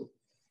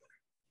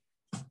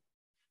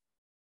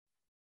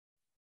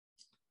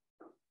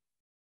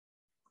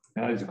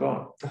 Now he's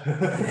gone.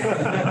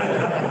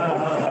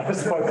 I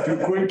spoke too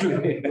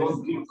quickly.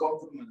 Don't give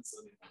compliments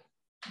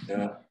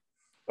anymore. Yeah.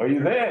 Are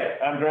you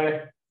there,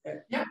 Andrei?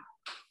 Yeah.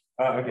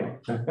 Oh, okay.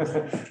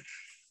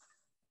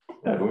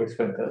 That works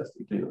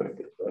fantastically. Like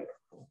it.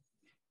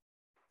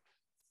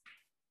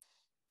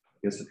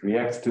 Yes, it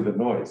reacts to the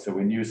noise. So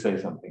when you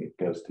say something, it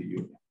goes to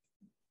you.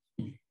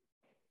 It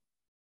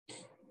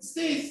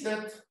states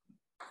that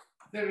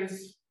there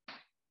is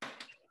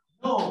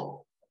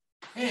no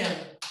n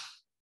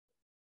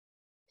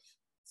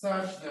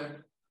such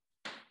that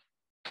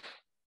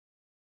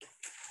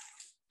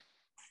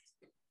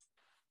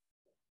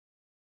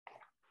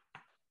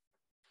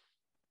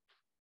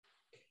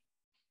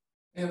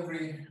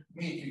every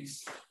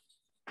matrix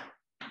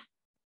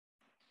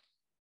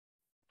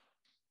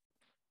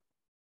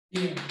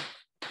in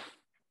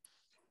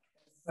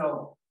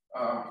cell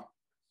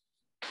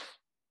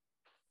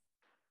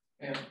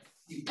and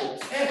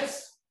equals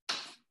X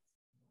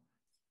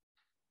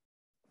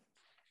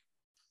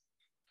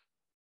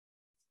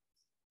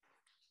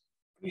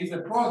is a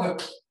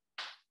product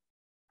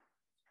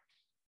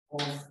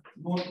of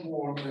not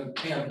more than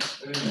n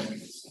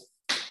elements.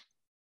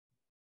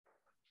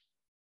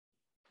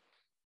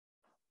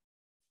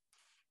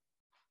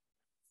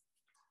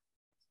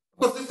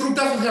 Because this group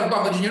doesn't have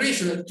bounded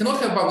generation, it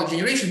cannot have bounded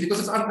generation because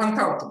it's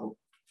uncountable.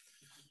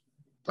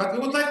 But we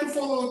would like to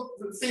follow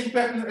the same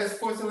pattern as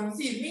for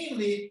LMC,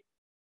 namely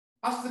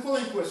ask the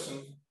following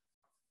question.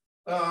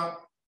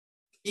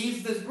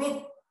 Is this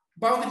group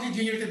boundedly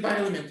generated by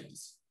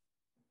elementaries?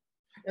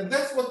 And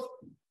that's what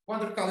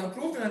Kallen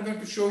proved, and I'm going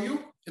to show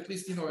you, at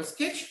least in our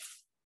sketch.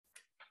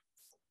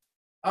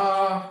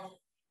 Now,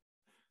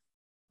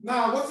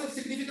 what's the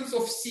significance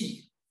of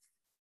C?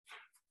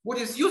 What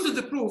is used in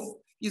the proof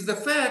is the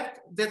fact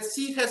that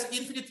C has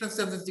infinite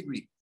transcendence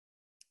degree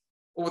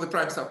over the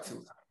prime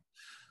subfield.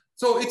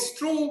 So it's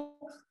true,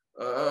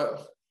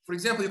 for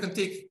example, you can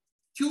take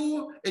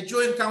Q,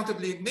 adjoin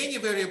countably many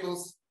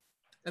variables,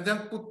 and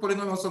then put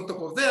polynomials on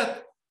top of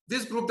that.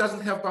 This group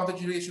doesn't have bounded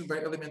generation by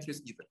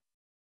elementaries either.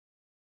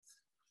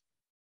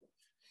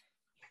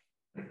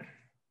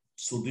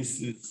 So this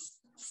is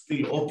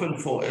still open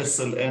for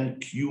SLN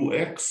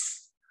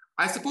QX?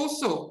 I suppose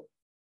so.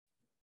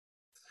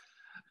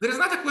 There is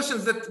another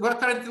question that we're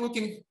currently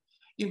looking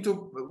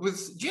into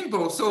with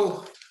Jinbo.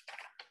 So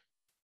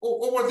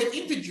over the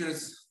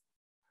integers,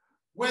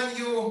 when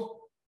you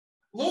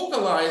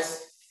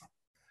localize,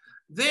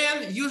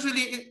 then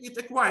usually it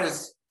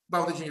acquires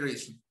bounded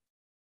generation.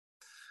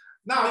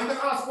 Now you can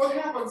ask what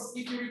happens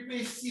if you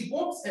replace C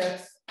box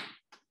X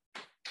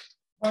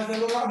by the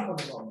Laurent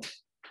polynomial.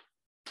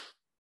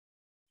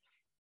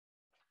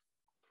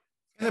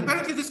 And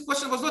apparently this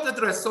question was not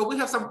addressed, so we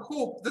have some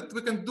hope that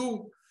we can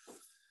do.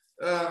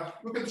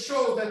 We can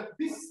show that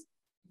this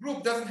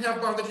group doesn't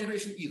have bounded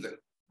generation either,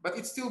 but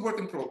it's still work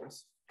in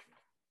progress.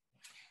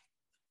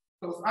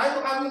 So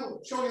I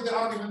will show you the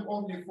argument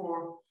only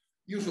for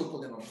usual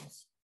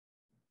polynomials.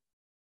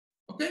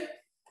 Okay?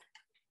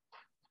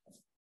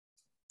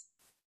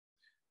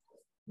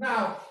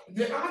 Now,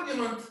 the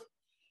argument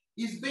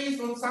is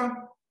based on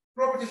some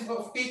properties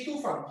of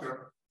K2 function.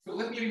 So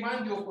let me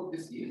remind you of what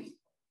this is.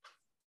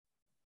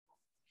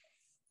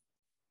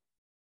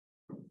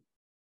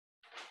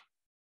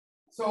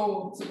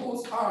 So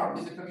suppose R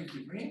is a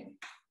commutative ring.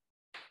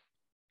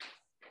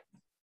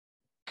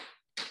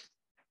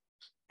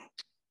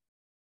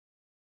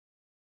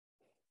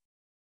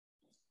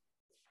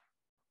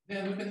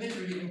 Then we can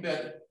literally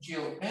embed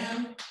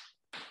GLN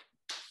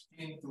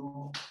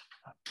into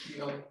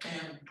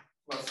GLN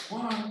plus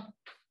 1, and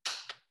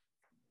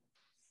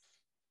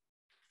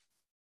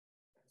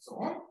so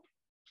on.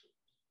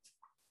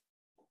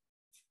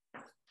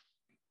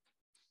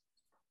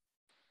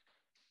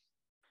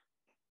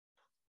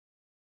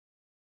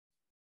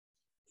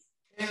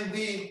 And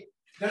the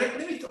direct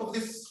limit of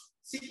this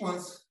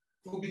sequence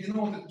will be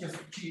denoted just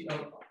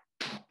GL.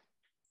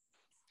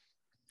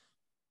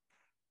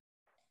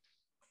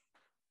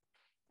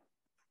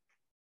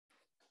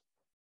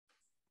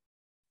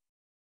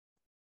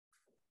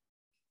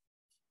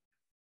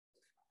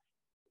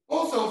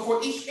 Also,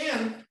 for each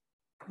n,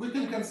 we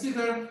can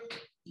consider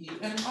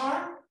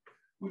ENR,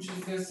 which is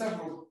the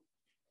subgroup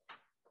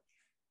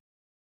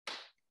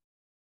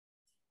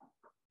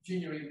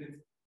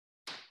generated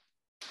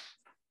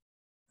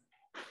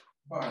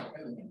by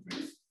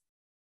elementaries.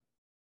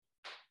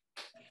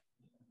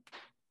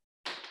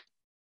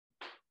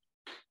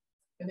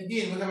 And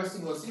again, we have a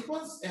similar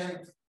sequence, and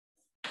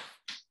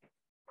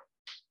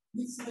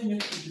this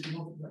limit is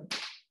denoted by.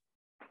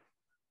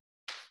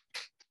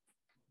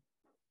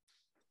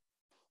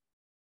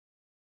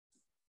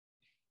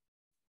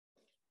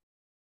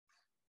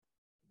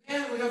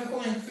 And we have the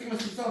following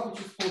famous result,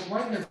 which is called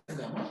Weinberg's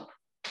lemma.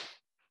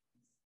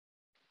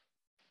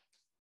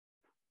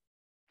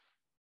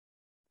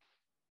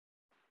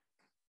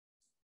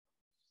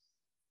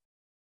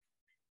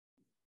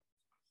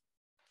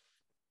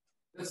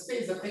 That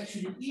states that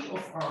actually E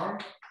of R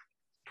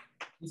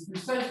is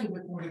precisely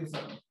the congruence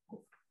of.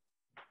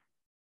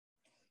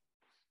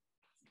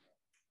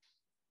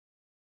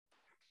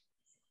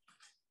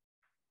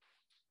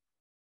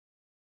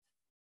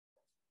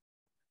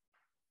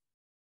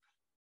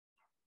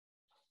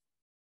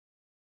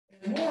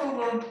 And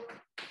moreover,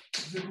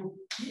 the group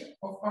E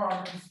of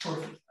R is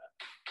perfect.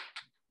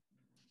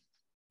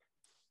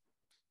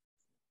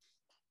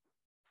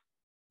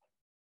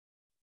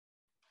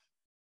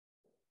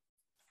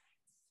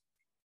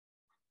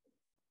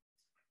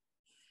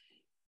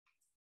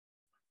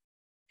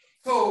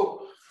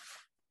 So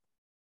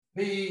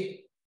the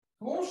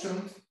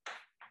quotient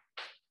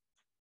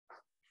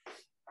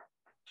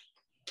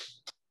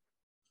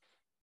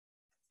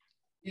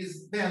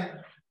is then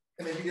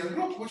an abelian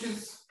group, which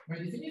is by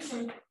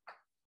definition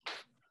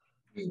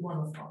one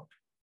of R.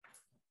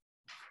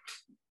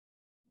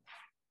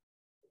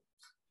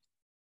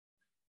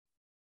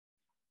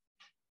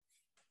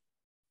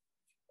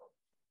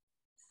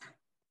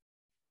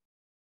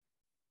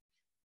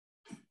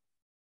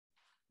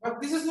 But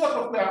this is not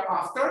what we are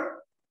after.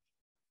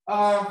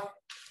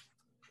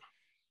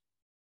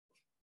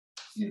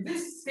 See,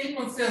 this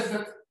statement says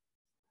that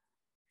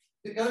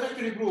the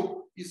elementary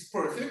group is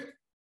perfect,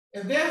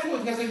 and therefore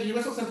it has a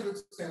universal central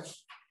extension.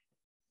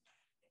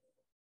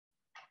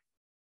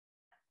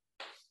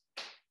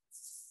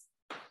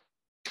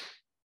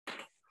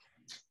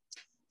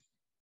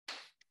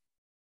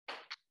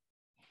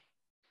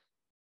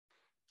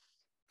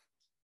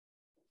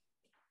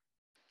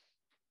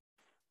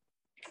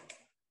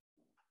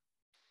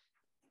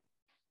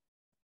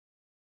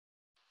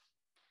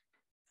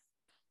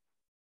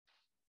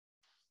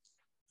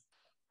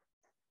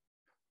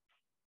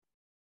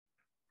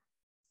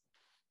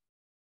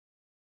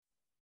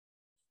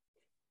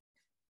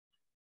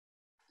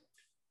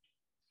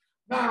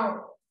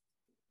 Now,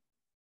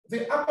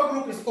 the upper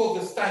group is called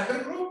the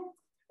Steinberg group,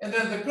 and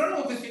then the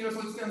kernel of this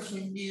universal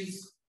extension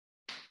is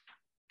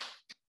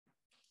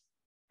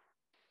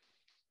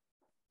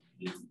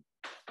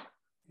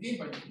V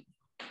by D.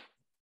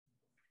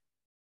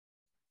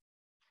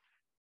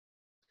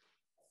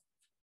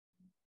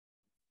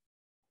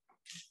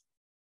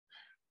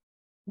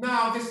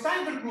 Now, the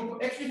Steinberg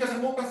group actually has a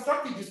more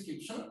constructive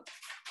description.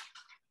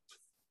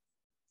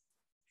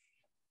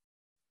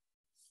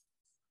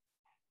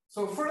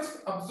 So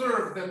first,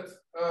 observe that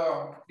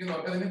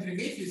elementary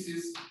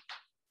matrices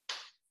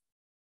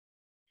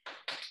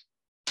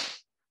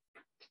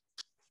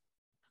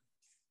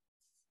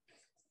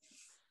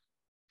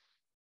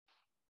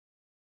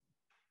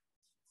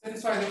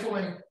satisfy the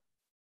following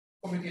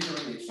commutator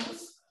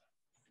relations.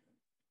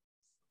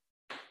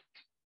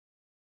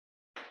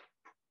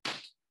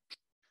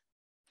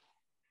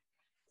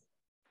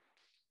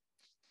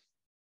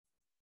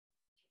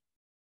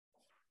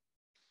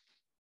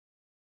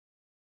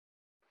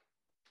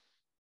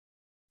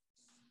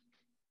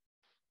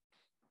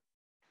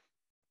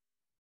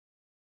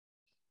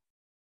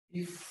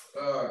 If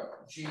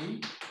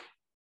G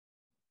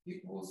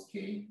equals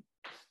K,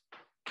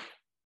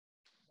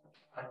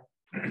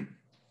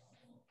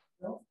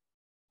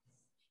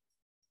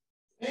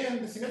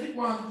 and the symmetric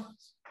one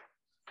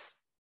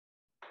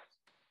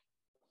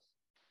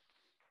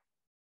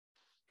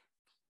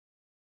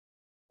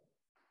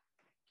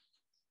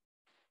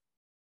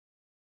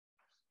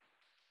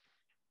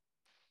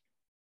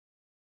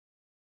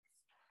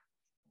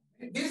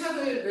these are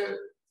the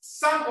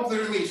some of the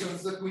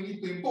relations that we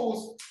need to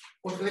impose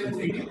on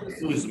elementary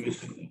matrices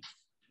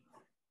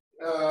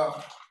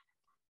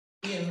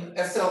in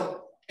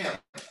SLN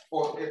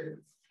or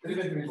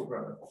elementary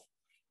programming.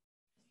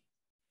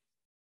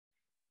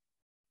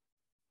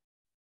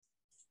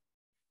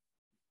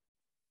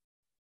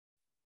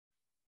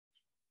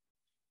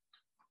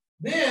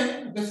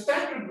 Then the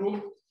Steinberg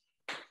group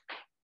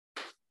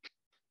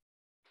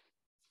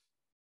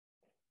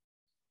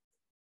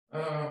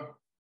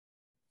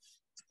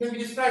can be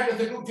described as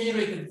a group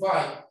generated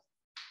by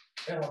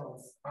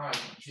elements I,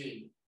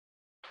 J,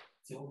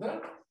 tilde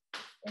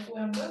of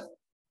lambda.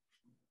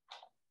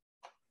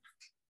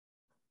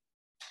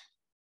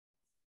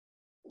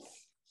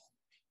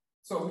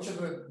 So which are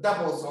the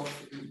doubles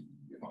of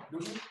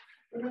inclusion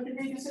elementary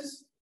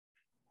matrices,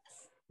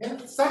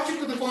 and subject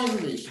to the following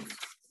relations.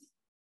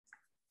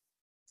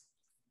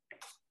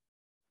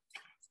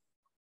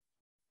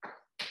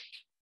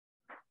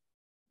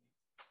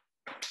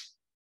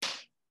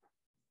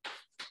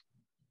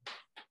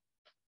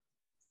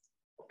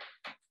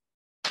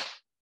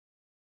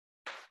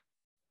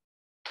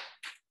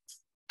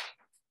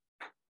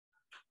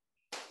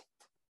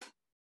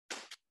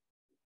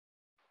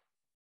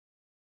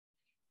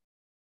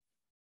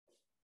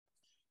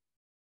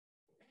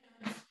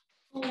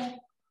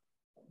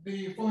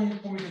 The following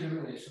commutator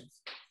relations.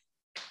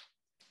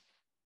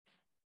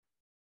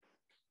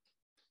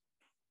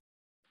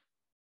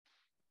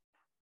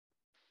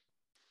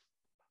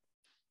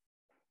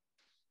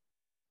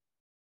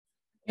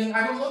 And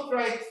I will not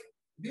write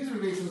these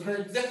relations are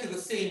exactly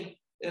the same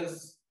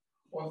as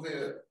on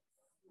the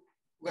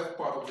left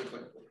part of the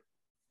blackboard,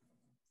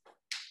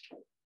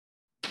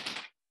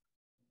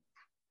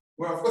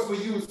 where of course we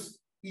use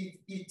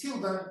E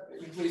tilde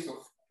in place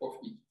of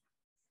E.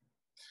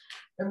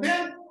 And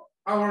then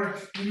our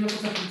universal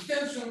central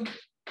extension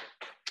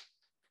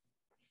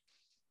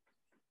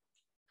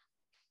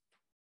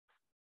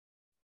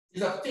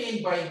is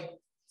obtained by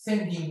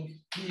sending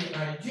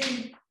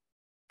EIJ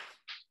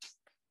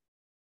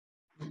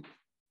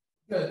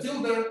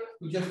tilde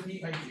to just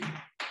EIJ.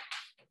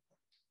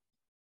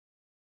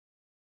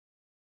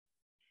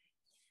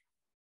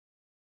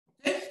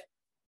 Okay,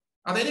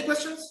 are there any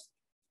questions?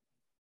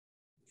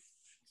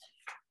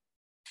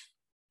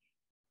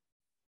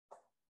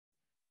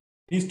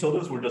 These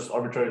tildes were just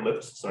arbitrary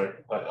lifts. Sorry,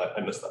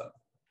 I missed that.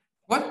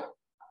 What?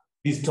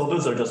 These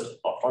tildes are just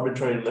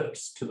arbitrary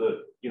lifts to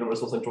the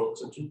universal central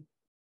extension.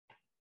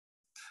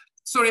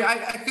 Sorry,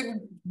 I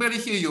can barely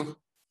hear you.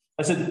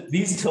 I said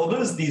these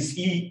tildes, these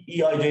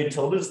EIJ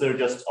tildes, they're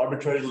just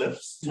arbitrary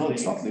lifts. No,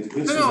 it's not lift.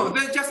 No,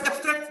 they're just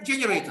abstract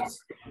generators.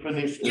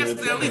 Yes,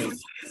 they're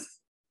lifts.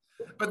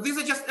 But these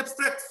are just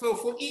abstract. So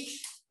for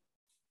each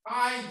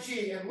I,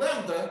 J, and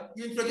lambda,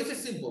 you introduce a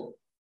symbol,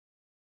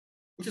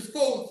 which is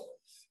called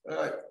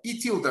E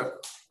tilde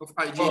of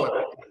I, J. Oh,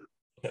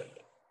 okay.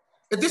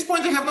 At this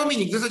point, they have no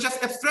meaning. These are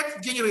just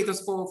abstract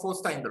generators for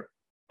Steinberg.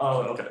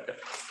 Oh, okay.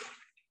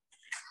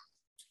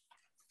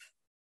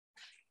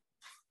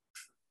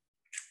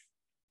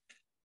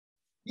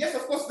 Yes,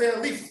 of course, they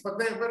are lifts, but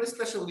they're very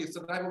special lifts,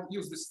 and I will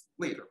use this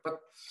later. But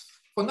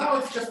for now,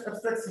 it's just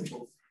abstract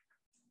symbols.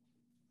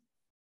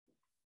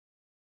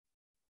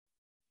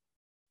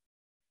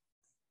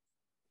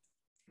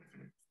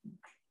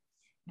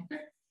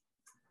 Okay.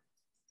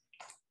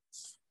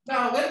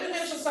 Now, let me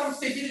mention some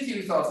stability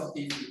results of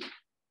these.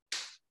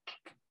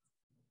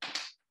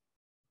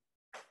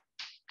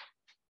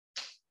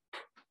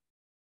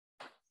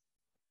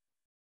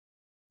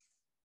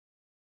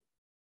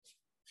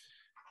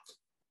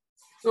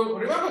 So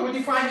remember, we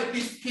defined at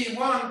least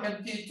K1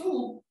 and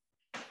K2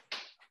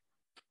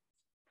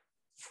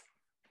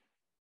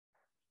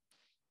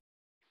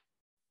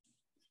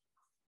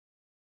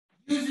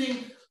 using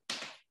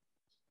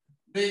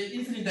the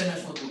infinite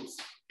dimensional groups.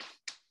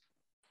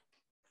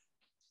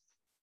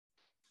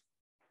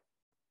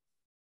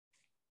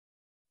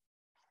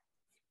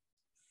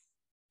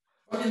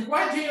 But in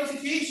quite general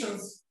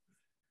situations,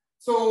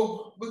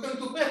 so we can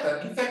do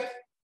better. In fact,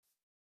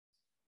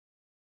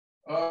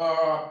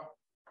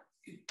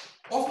 it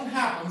often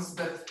happens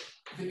that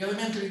the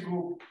elementary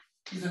group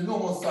is a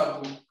normal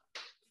subgroup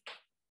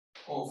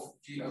of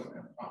GL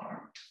and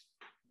R.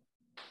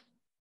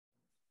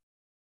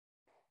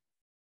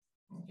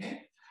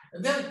 Okay,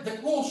 and then the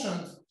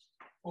quotient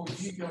of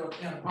GL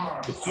and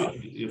R.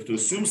 You have to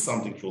assume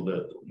something for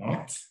that,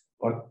 not?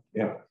 What?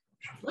 Yeah.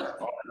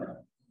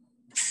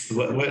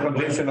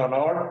 Condition on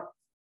R?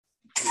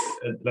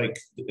 Like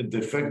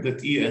the fact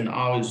that E and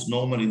R is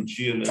normal in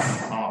GL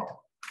and R.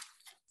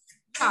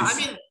 I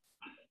mean,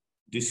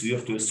 this you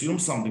have to assume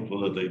something for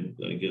that,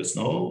 I guess,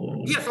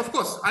 no? Yes, of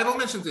course. I will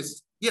mention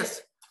this.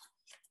 Yes.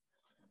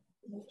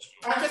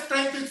 I'm just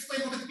trying to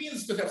explain what it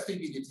means to have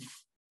stability.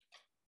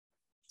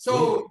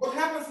 So what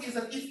happens is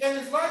that if n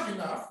is large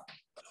enough,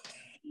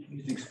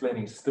 he's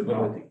explaining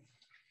stability.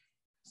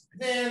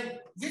 Then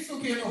this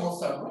will be a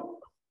normal subgroup.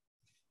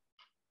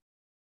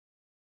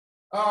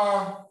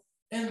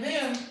 And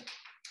then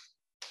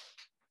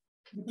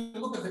you can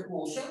look at the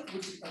quotient,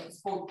 which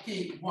is called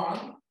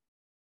K1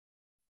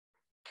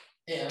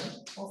 n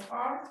of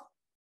R.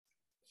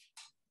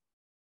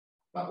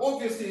 Now,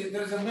 obviously,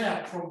 there's a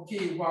map from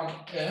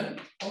K1 n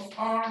of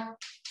R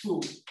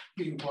to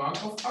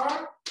K1 of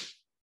R.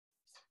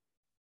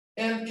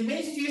 And in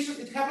many situations,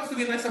 it happens to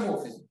be an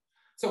isomorphism.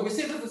 So we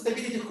say that the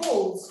stability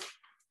holds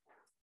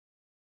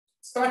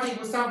starting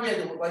with some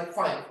value like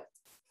 5.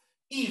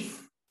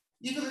 If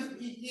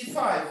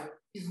E5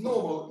 is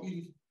normal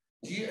in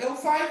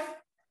GL5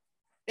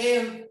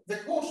 and the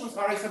quotients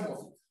are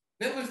isomorphic,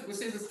 then we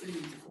say the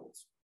stability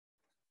holds.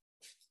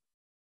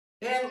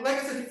 And like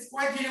I said, it's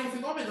quite general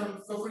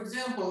phenomenon. So for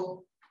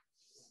example,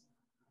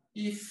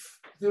 if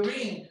the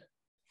ring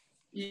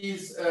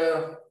is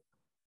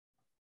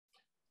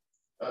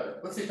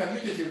let's say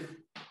commutative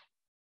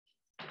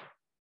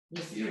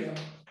Noetherian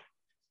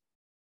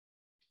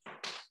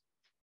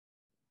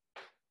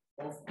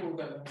of full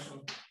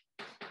dimension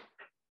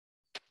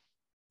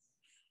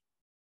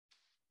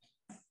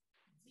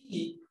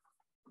D,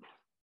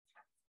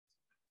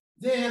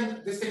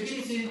 then the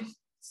stability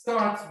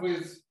starts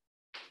with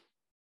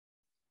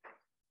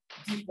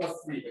D plus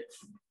 3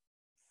 actually.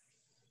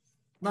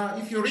 Now,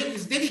 if your ring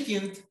is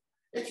dedekind,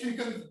 actually you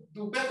can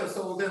do better.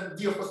 So then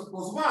D of course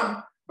equals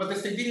 1, but the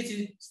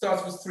stability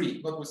starts with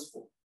 3, not with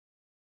 4.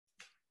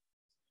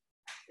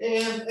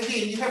 And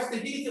again, you have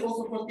stability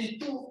also for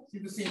K2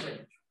 in the same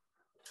range.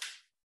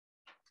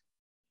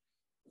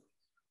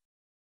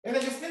 And I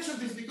just mentioned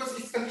this because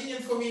it's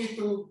convenient for me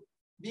to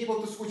be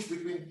able to switch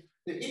between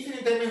the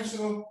infinite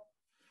dimensional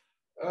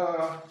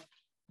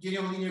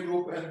general linear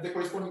group and the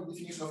corresponding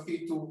definition of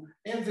K2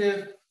 and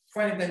the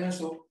finite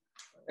dimensional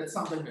at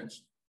some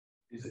dimension.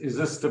 Is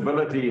this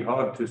stability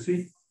hard to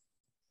see?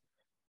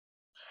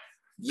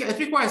 Yeah, it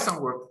requires some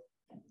work.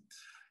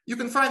 You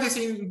can find this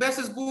in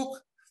Bess's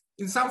book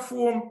in some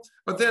form,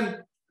 but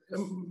then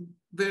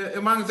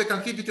among the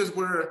contributors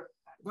were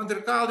van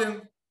der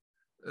Kallen,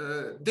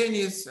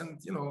 Dennis, and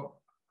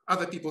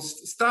other people,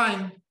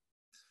 Stein.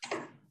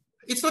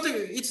 It's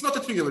not a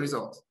trivial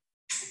result.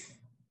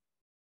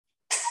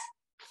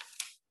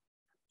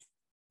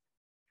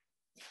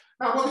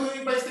 Now, what do we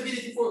mean by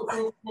stability for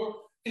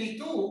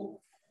K2?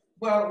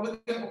 Well, we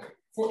can,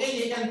 for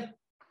any n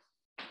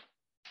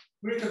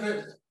greater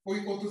than or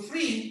equal to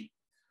 3,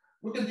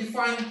 we can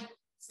define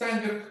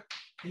Steinberg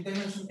in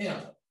dimension n.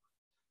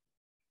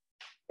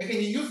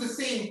 again, you use the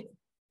same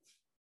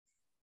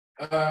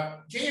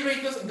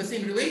generators and the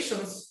same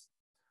relations,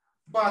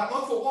 but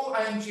not for all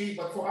ij,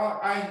 but for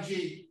our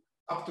ij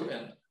up to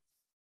n.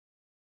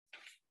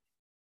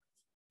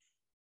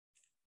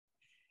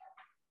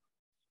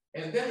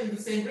 And then in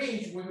the same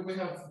range, we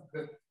have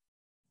the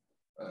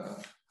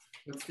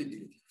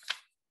stability.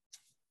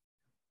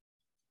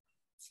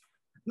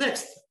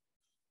 Next,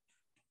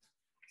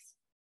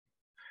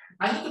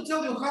 I need to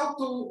tell you how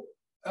to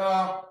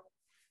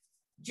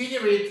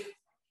generate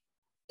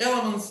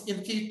elements in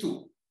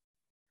K2.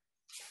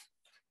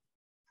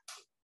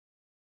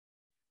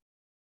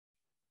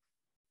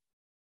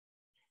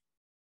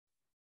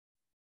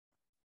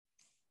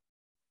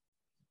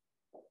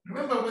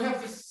 Remember, we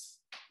have this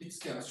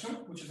extension,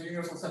 which is a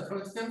universal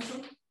central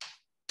extension.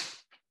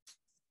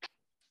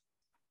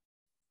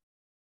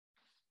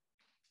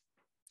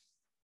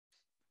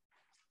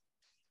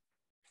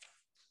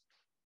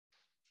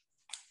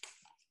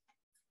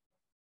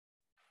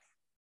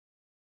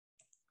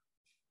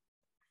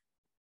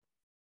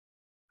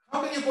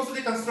 How can you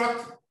possibly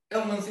construct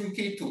elements in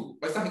K2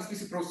 by some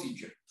explicit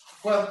procedure?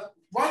 Well,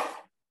 one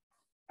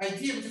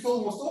idea which is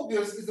almost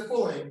obvious is the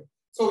following.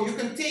 So you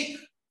can take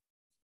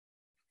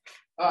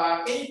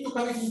any two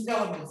committing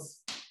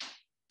elements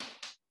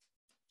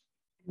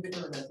in the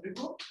elementary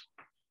group,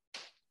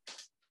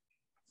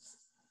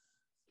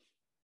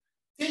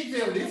 take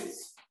their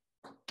lifts,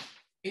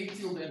 A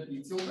tilde and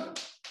B tilde,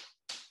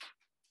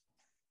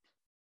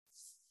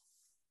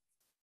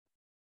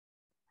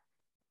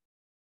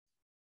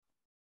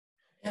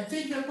 and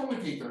take their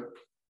commutator.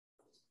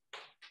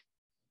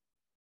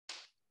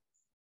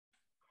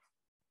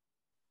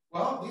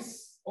 Well,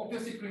 this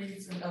obviously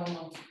creates an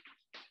element.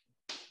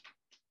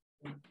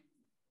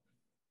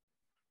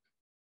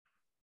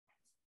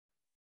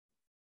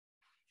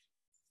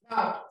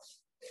 Now,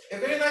 a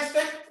very nice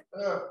fact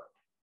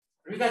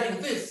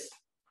regarding this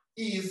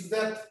is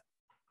that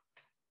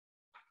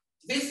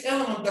this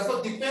element does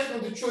not depend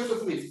on the choice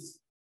of lifts.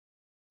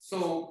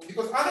 So,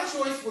 because other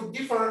choice would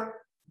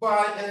differ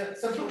by a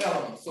central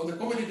element, so the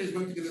commutator is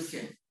going to be the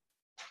same.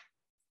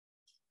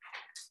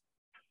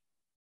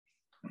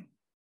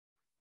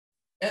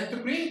 And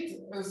to create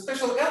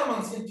special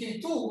elements in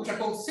K2, which are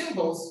called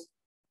symbols,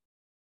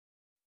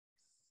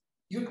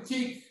 you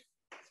take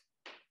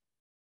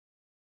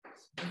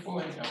the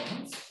following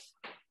elements,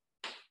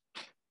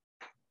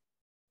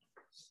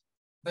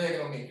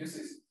 diagonal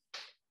matrices,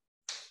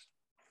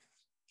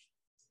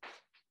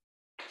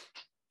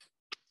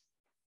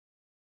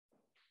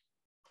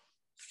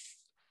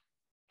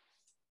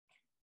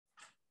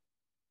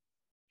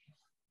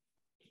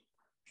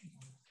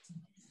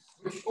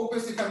 which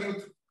obviously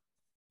commute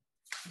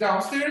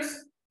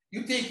downstairs.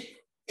 You take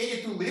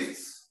any two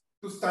lifts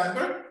to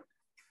standard,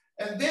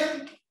 and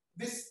then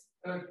this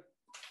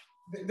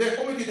the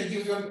commutator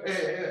gives you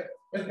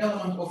an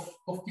element of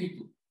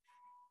K2.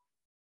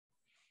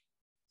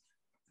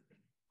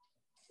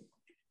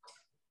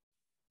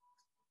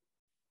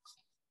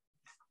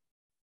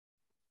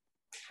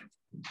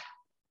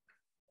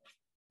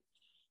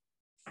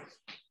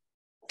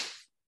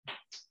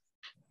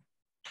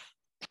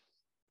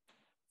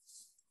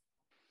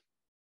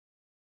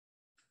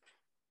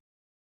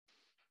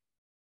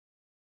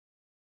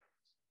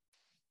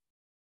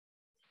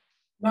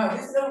 Now,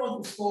 this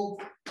element is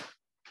called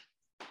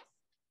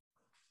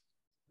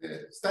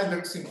the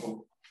standard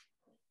symbol.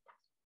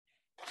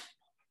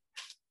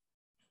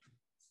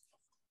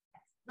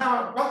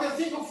 Now, one can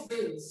think of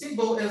the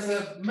symbol as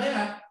a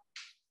map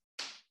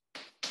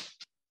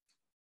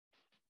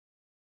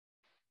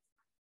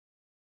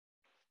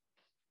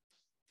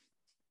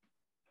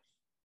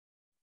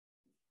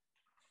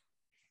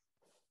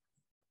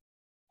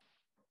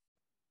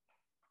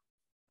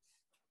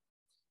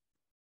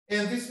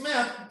and this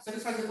map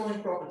satisfies the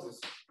following properties.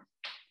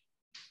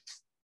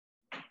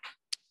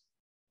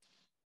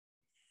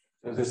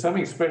 So there's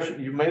something special.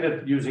 You made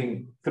it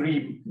using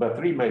three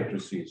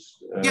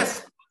matrices.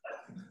 Yes,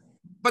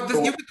 but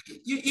this,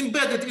 you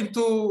embed it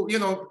into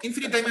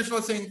infinite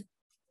dimensional thing.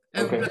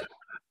 And okay.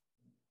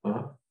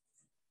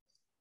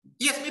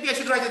 Yes, maybe I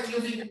should write it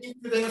using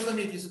infinite dimensional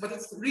matrices, but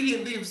it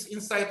really lives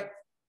inside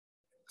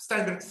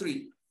standard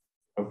 3.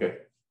 Okay.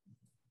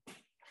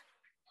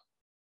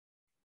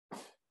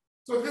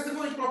 So it has the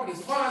following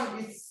properties. One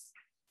is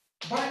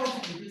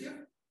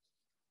bimultiplicative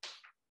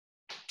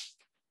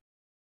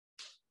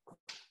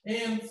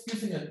and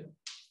using it.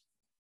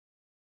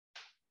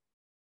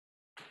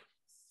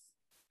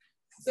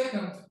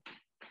 Second,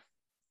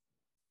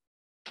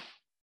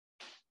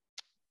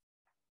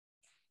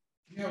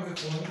 you have the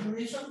following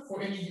relation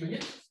for any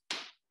unit.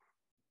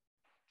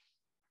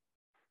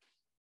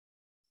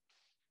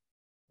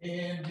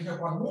 And we have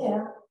one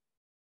more,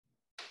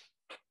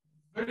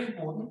 very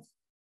important.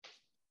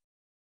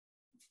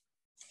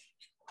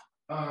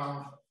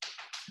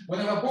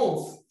 Whenever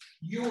both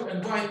u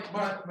and y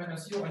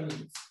minus u are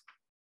units.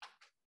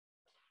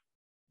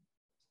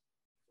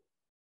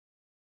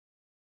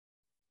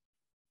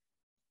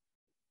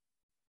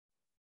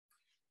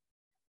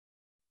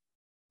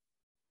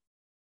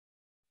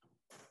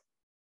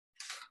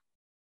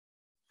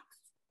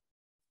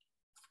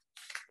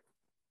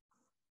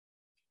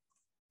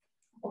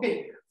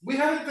 Okay, we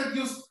have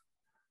introduced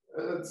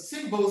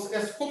symbols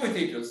as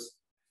commutators.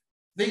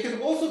 They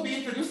can also be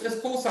introduced as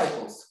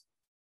co-cycles.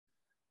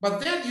 But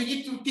then you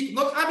need to pick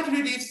not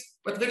arbitrary lifts,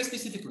 but very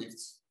specific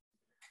lifts.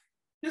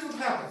 Here's what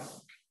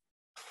happens.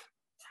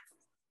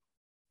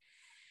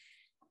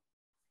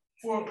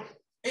 For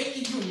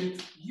any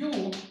unit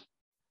U,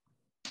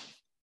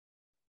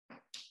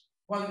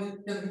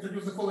 one can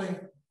introduce the following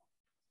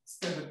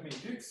standard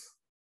matrix,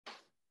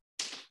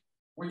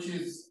 which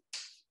is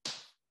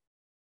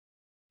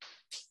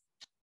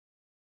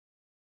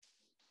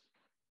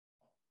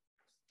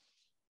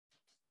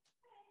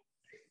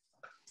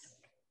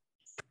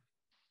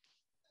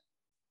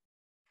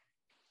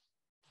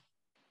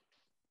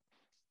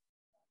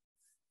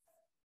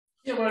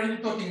here we're really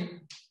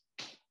talking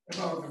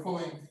about the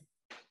following.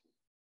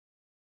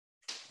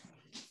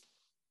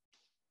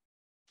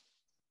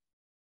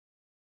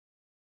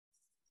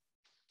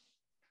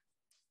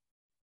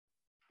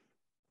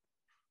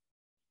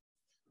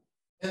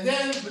 And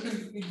then we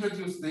can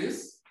introduce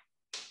this.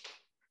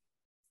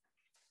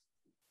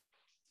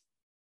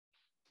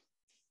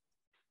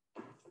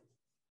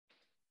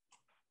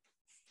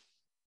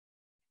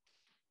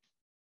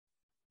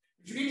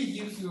 Which really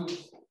gives you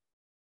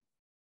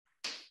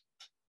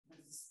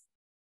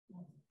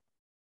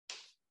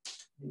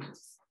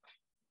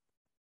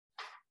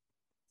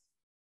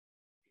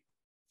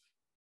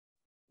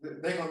the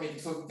diagonal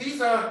matrix. So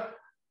these are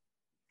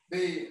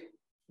the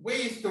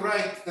ways to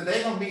write the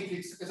diagonal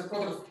matrix as a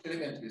product of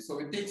elementaries. So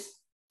it takes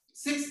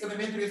 6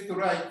 elementaries to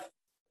write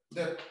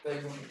that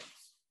diagonal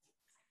matrix.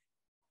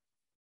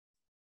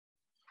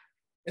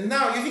 And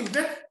now using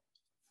that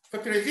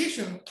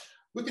factorization,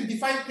 we can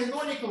define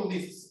canonical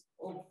lists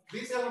of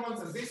these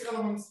elements and these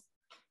elements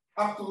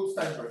up to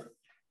Steinberg.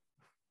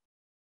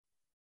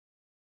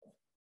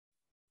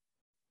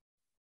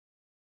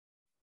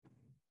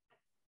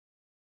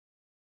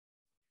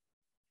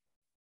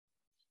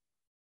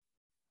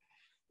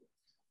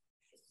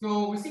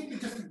 So we simply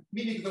just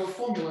mimic those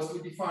formulas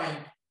we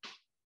defined.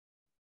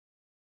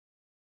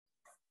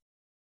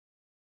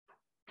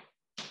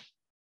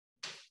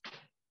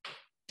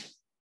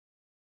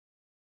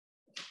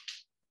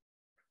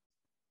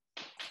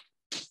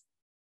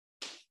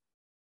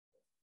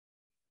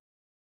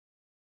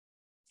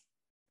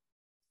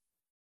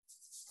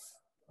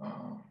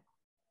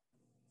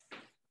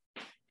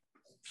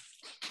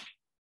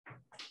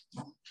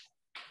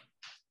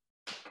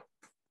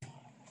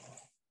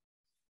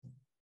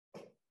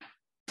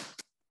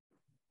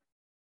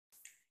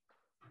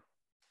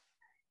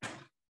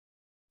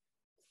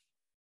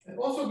 And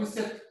also we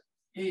set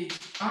a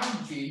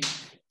Ij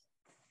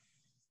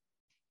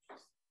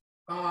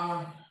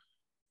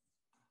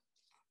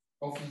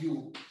of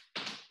U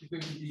is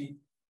going to be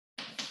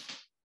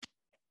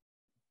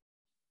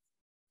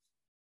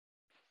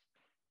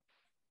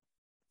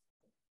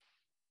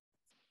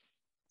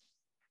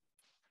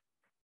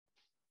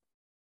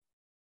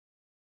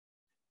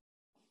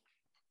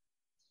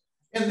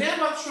and then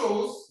one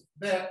shows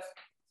that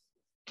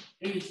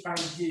Hij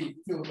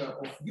tilde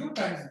of U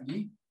times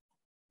V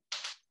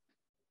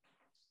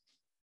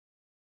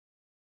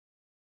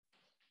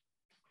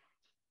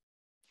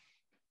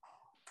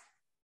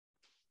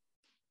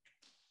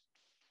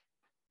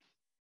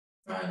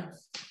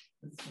times,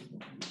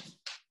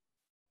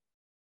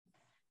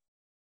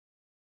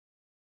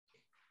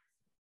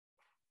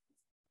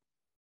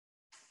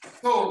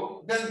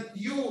 so then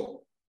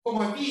U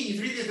comma V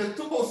is really the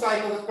tuple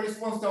cycle that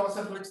corresponds to our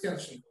central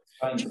extension.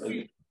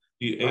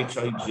 The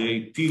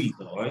Hij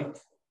tilde, right?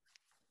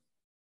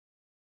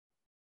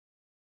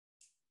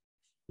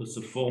 That's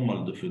a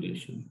formal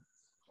definition.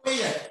 Oh,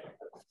 yeah.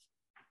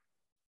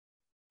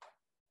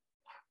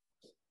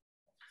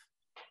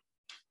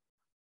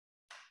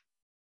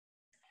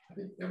 I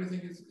think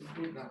everything is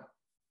good now.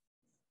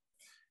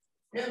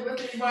 And let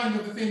me remind you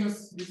of the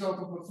famous result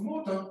of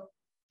Matsumoto.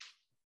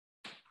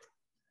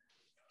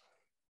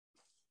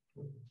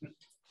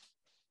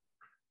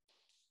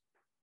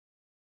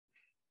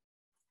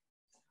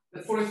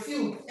 That for a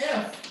field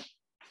F,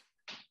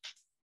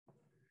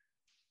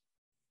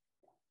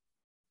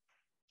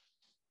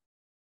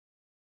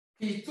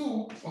 K2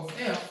 of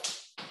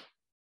F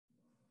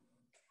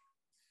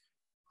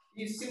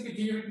is simply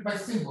generated by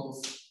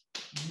symbols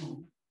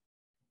U.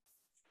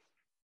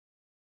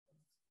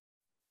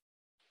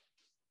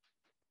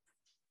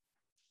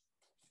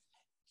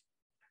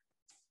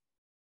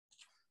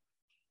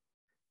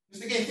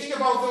 Just again, think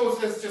about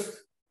those as just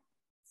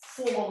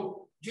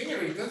formal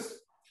generators.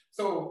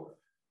 So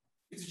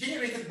it's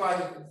generated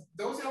by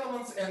those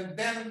elements and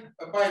then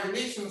by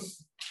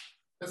relations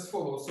as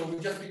follows. So we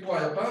just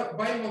require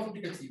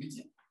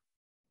bimultiplicativity.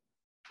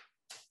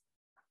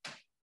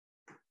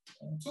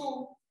 And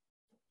 2,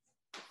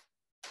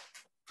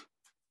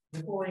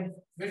 the following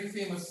very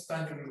famous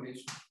Steinberg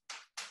relation.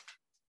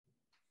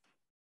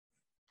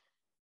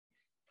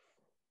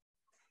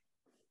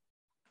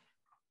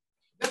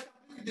 That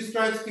completely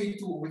describes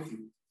K2 with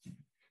you.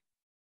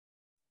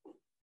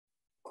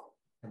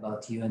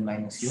 About U and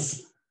minus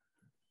U.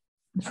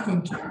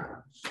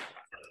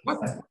 What?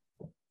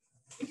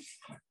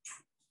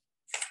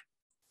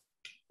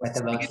 What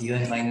about u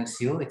and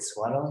minus u? It's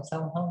swallowed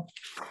somehow?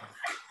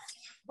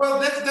 Well,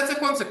 that's a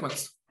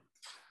consequence.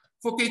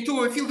 For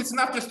K2 a field, it's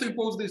enough just to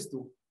impose these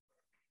two.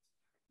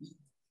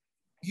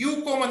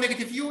 U comma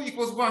negative u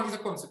equals 1 is a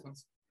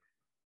consequence.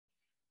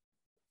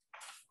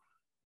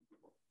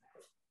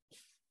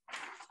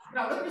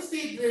 Now let me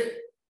state the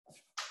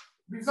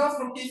results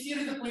from K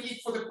theory that we need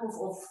for the proof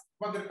of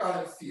Van der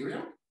Kallen's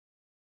theorem.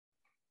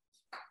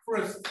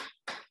 First,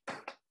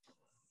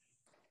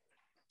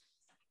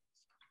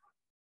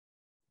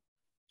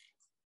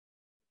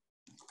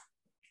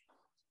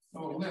 so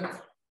let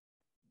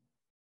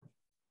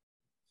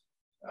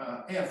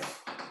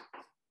F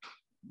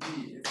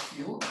be a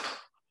field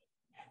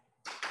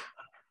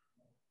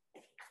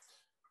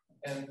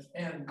and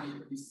N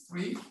be is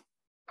 3.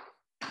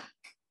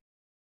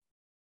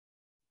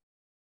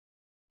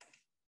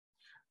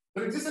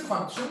 There exists a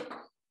function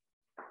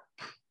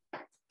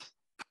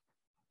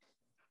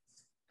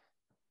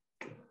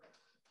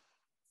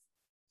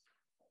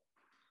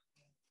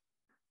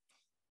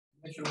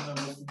natural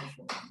numbers,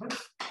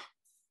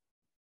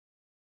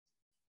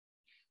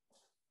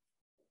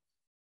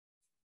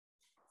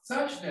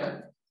 such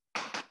that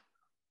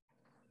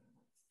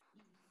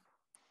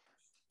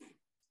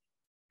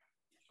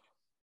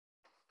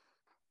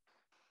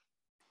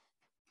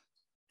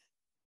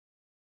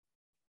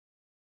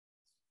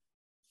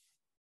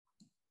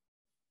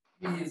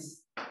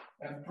is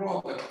a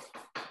product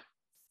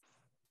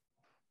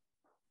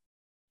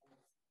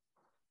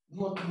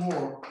not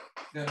more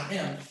than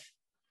n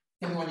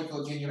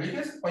canonical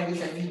generators, by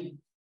which I mean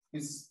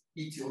is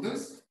E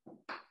tildes.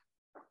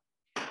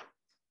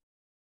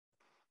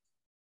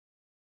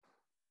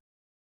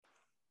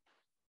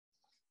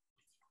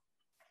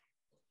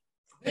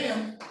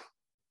 Then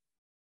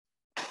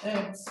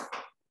X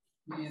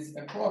is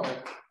a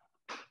product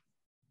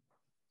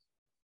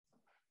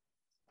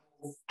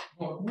of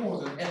not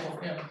more than M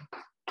of M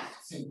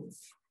symbols.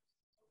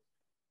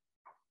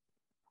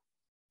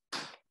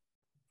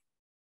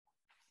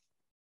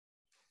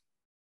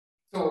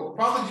 So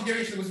bounded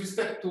generation with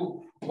respect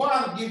to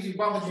 1 gives you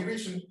bounded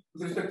generation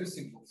with respect to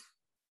symbols.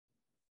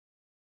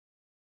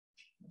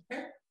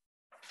 Okay?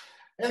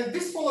 And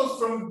this follows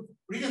from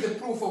really the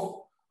proof of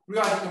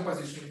periodic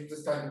composition in the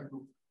standard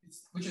group,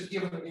 which is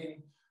given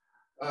in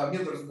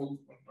Miller's book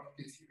on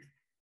this theory.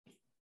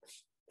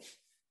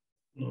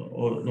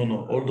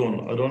 No, hold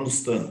on. I don't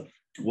understand.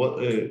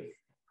 What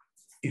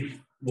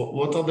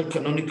what are the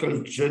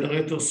canonical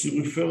generators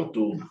you refer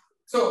to?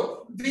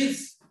 So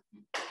these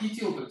E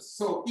tildes.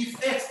 So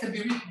if X can be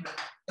written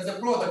as a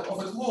product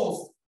of at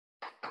most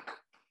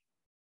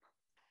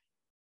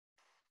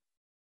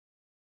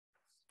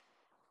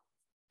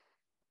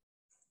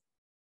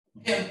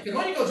and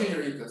canonical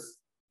generators,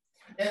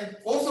 and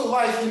also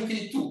lies in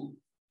K2,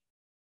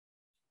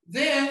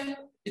 then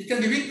it can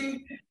be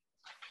written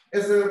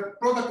as a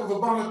product of a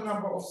bounded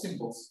number of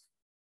symbols.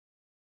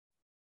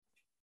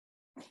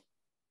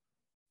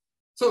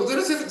 So there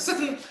is a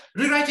certain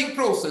rewriting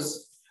process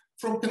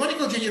from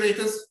canonical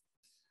generators,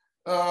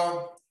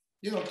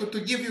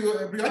 to give you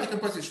a periodic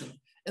composition,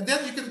 and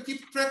then you can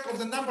keep track of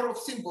the number of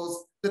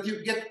symbols that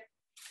you get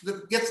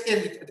that gets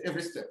added at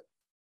every step.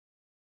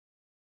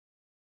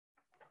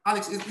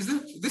 Alex,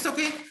 is this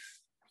okay?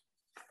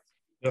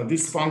 Yeah,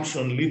 this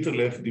function little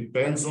f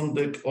depends on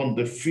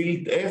the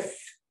field f.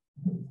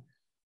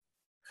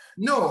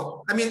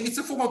 No, I mean it's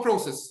a formal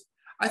process.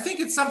 I think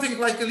it's something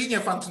like a linear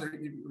function,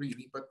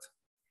 really, but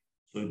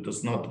so it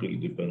does not really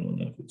depend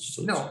on f. It's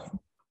just no,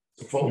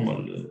 it's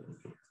formal.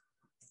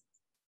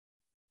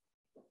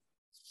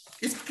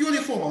 It's purely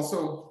formal.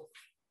 So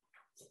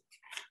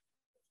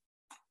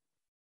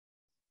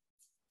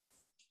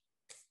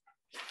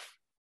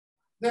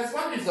that's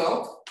one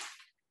result.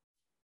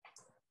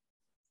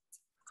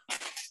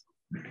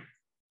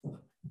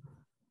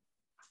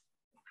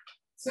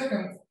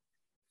 Second,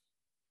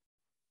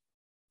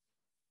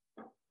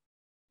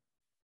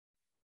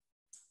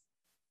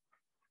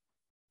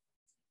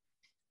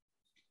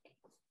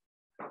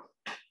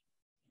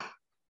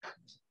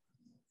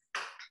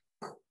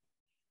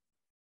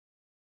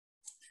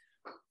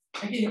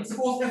 again,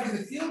 suppose F is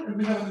a field and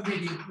we have a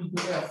gradient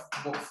into F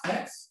box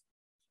X.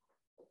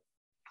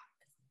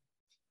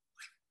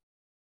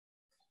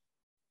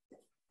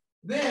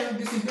 Then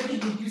this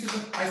embedding induces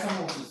an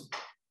isomorphism.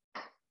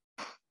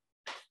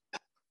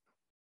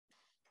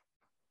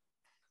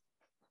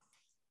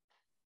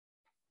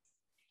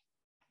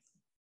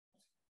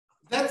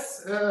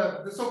 That's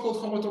the so-called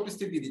homotopy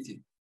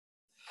stability.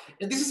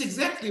 And this is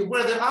exactly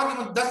where the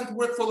argument doesn't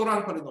work for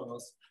Laurent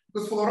polynomials.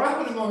 Because for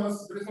Laurent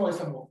polynomials, there is no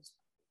isomorphism.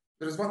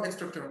 There is one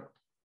extra term.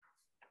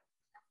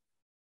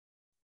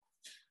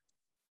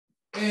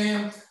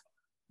 And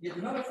yet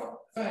another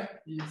fact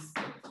is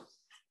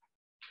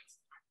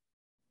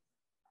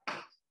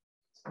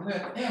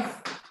that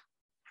F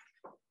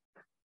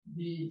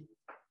be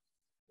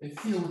a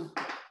field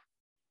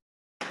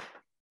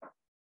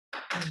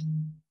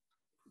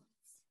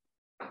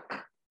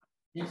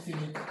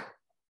infinite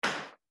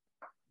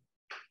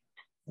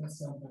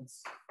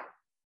ensembles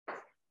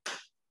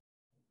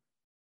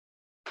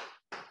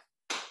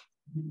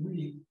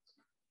degree.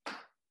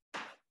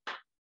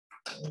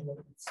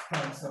 It's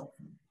times up.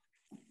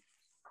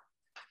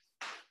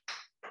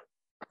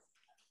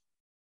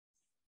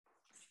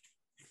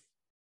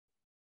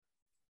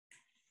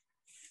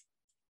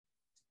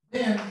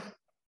 Then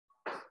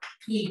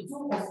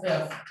K2 of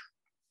F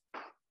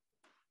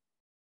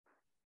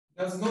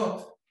does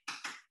not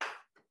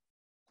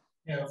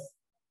have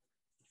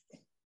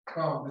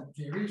bounded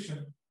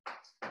generation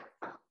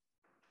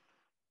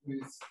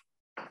with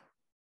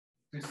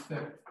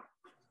respect.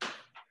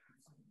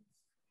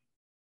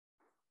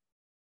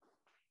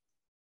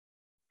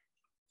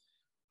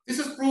 This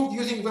is proved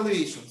using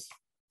evaluations.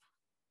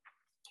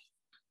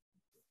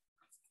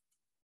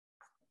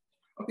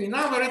 Okay,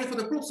 now we're ready for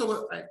the proof,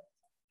 so I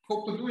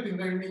hope to do it in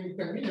the remaining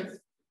 10 minutes.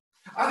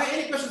 Are there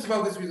any questions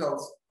about these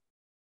results?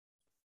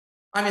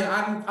 I mean,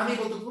 I'm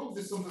unable to prove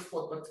this on the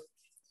spot, but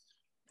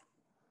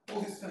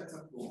all these facts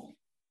are cool.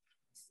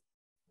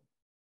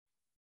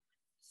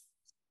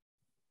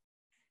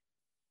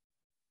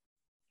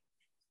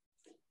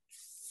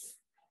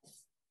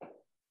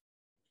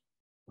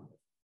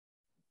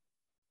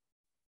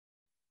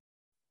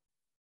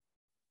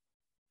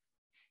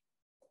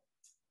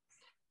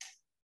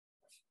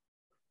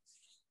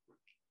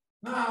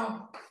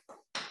 Now,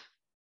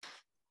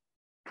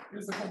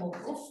 here's the formal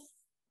proof.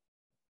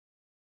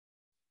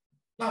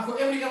 Now, for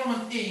every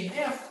element A in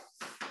F,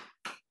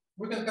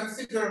 we can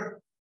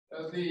consider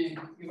the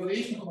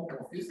evaluation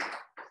homomorphism.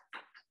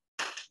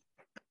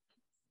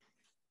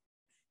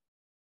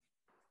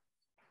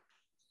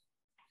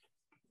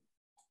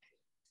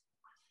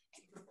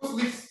 This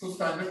leads to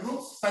standard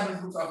groups. Standard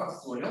groups are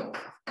factorial.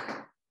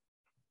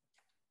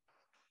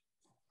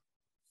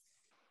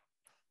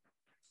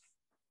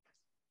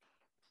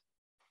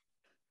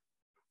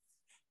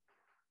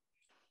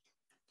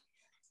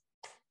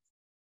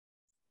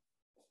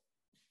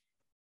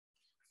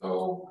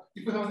 So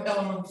if we have an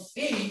element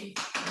A in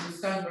the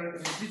standard and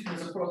it's written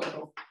as a product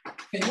of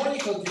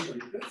canonical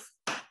generators,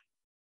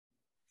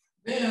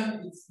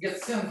 then it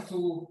gets sent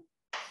to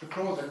the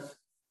product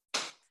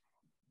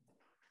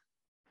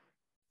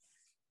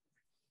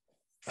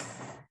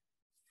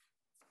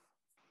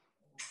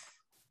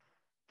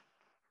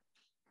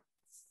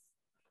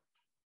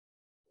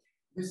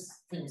these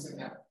things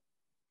in F.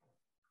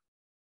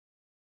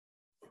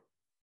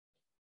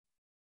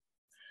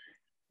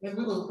 And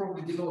we will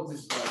probably denote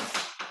this by.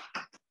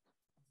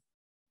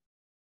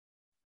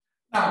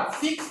 Now,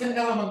 fix an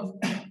element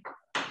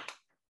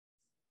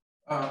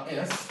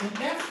S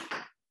in F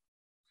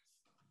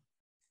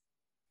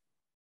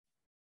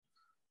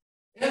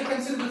and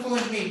consider the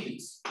following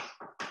matrix.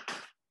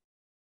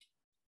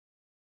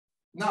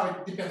 Now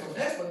it depends on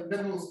S, but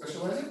then we'll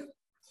specialize it.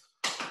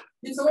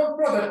 It's a long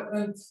product,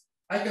 and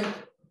I can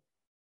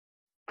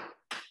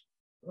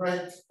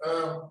write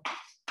a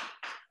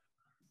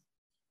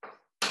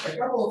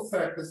couple of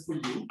factors for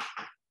you.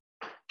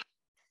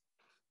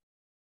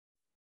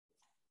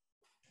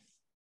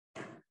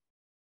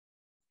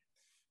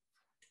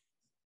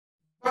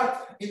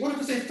 But in order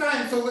to save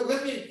time, so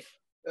let me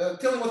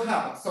tell you what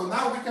happens. So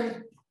now we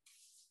can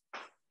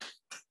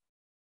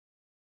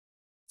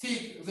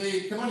take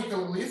the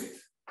canonical list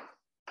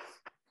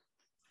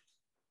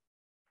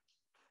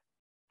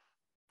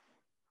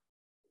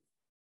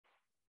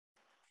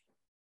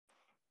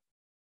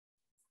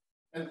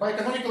and by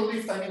canonical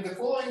list I mean the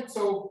following.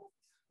 So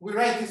we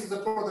write this as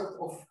a product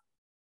of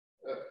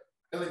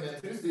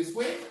elementaries this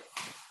way,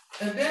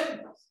 and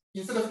then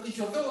instead of each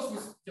of those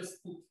we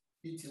just put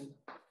each in.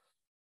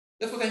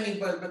 That's what I mean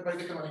by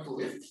the canonical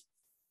list.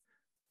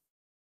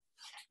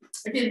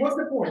 Again, what's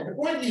the point? The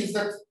point is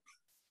that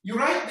you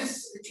write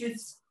this, actually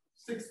it's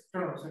 6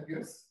 terms, I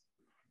guess,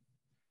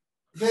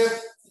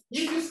 that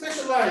if you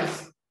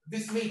specialize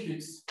this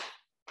matrix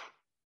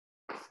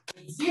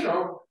at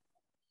 0,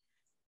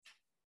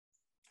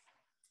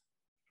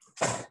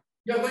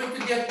 you're going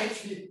to get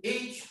actually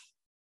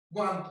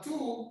H1,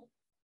 2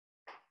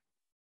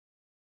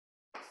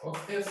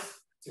 of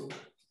S2.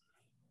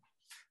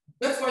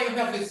 That's why you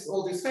have this,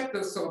 all these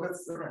factors, so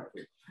that's the right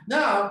way.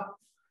 Now,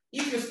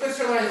 if you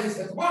specialize this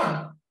at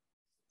 1,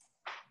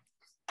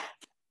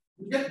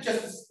 you get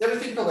just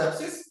everything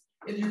collapses,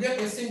 and you get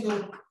a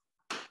single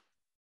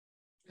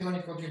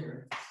canonical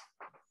generator.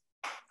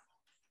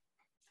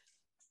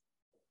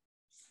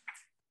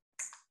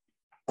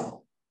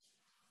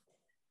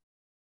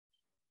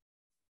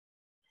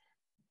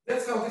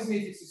 That's how this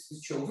matrix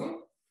is chosen.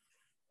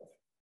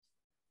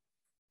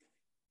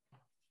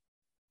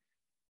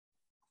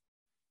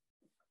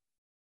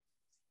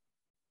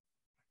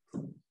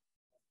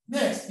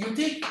 Next, you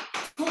take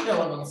 2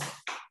 elements,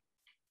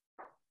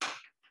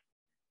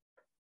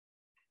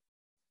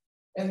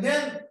 and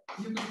then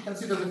you can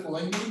consider the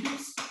following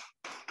matrix.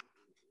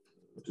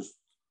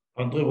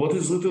 Andrei, what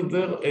is written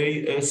there?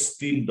 AS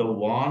tilde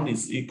 1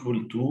 is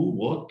equal to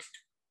what?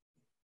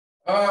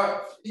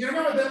 You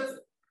remember that?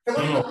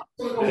 No.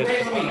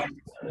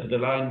 The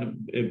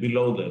line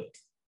below that.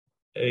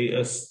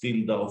 AS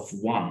tilde of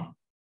 1.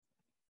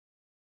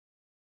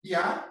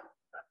 Yeah.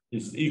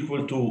 is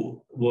equal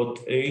to what?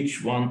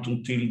 H1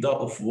 to tilde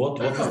of what?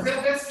 No, no,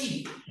 that's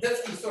E.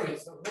 That's E, sorry.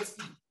 So that's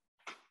E.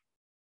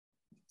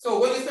 So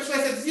when you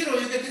specialize at 0,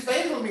 you get this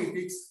diagonal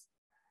matrix.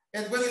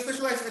 And when you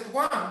specialize at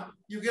 1,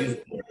 you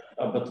get.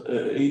 But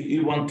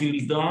E1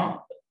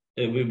 tilde,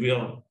 we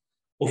are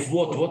of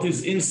what? What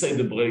is inside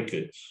the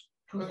bracket?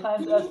 2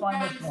 times S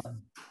minus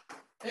 1.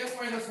 S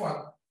minus 1.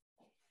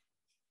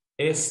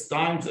 S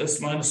times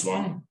S minus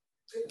 1?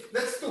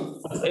 That's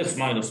 2. S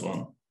minus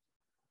 1.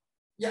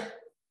 Yeah.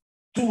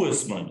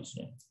 2S minus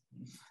 1.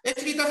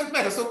 Actually, it doesn't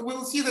matter. So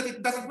we'll see that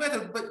it doesn't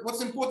matter, but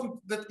what's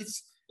important that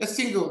it's a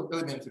single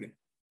elementary.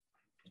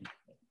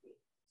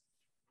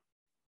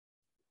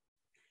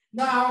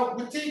 Now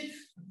we take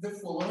the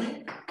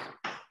following.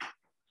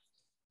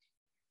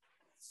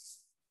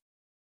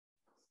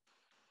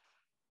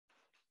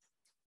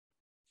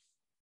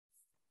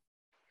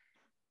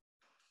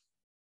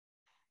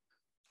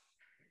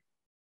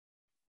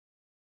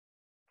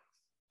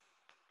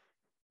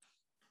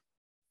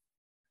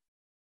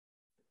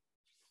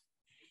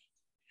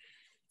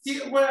 See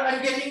where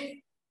I'm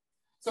getting?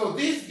 So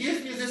this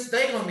gives me this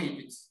diagonal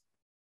matrix.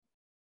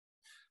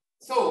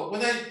 So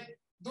when I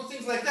do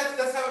things like that,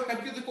 that's how I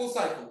compute the full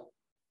cycle,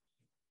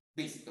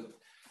 basically.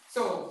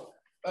 So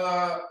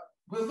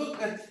we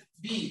look at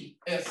B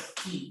S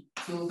T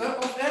tilde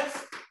of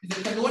X is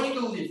a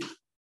canonical lift.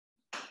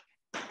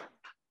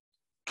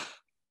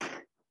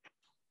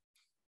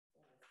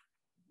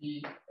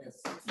 B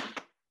S T.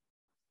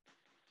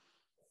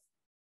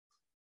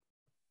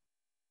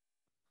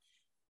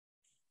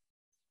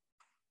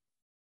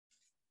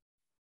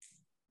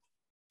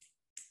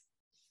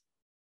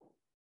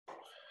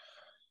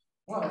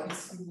 Well, it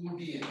will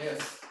be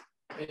S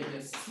A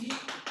S T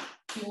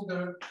tilde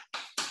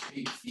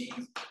A T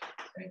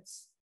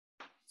X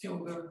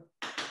tilde.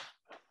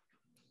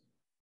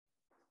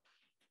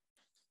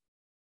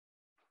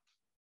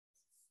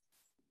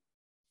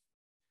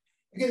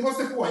 Again, what's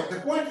the point?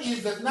 The point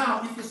is that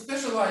now if you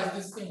specialize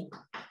this thing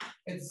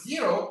at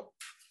 0,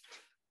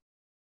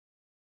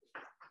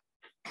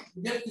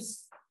 you get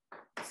this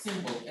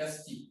symbol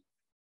ST.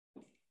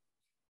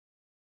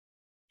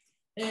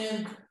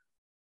 And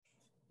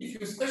if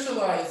you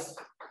specialize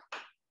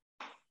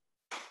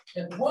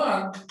at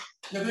 1,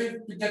 you're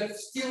going to get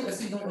still a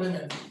single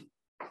element.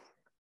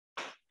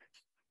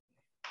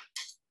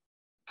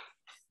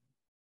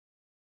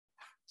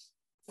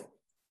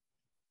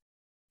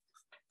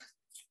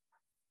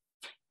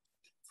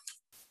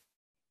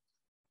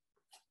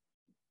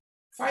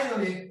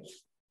 Finally,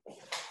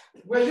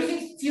 we're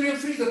using theorem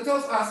 3 that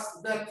tells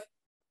us that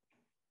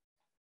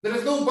there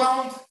is no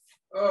bound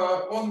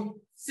on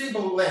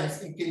symbol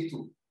length in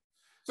K2.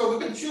 So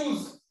we can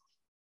choose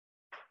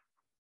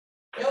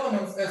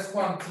elements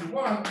S1,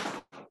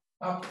 T1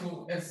 up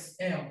to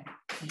SM,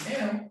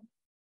 TM,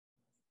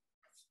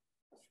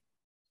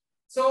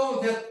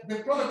 so that the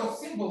product of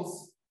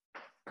symbols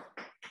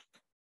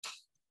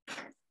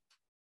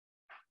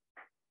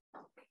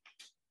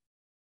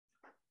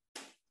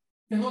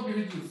cannot be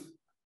reduced.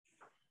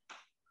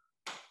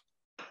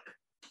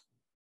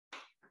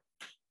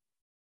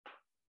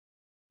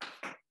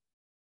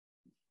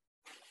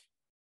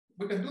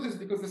 We can do this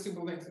because the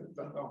symbol length is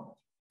unbounded.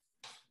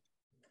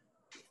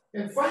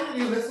 And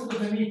finally, let's look at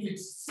the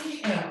matrix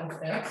Cn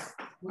of X,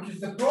 which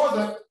is the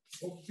product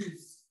of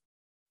this.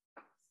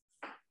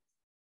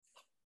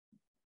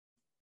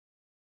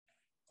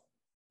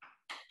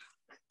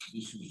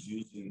 This is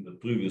using the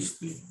previous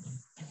thing.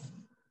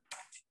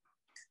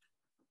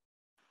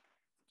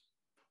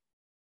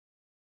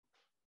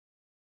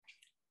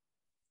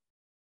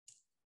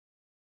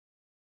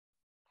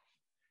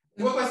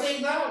 And what we're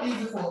saying now is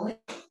the following.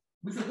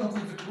 We should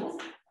complete the proof.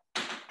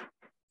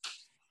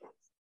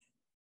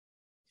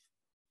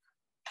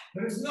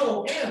 There is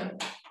no n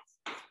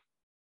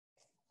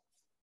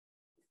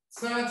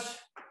such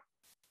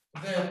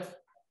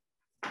that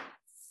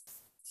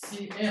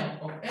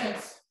Cn of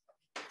X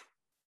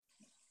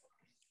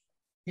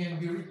can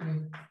be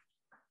written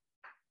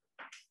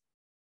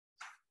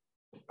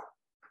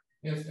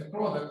as a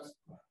product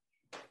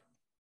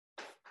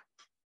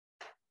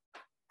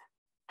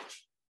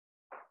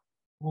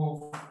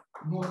of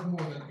not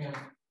more than n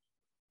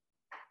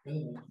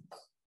elements.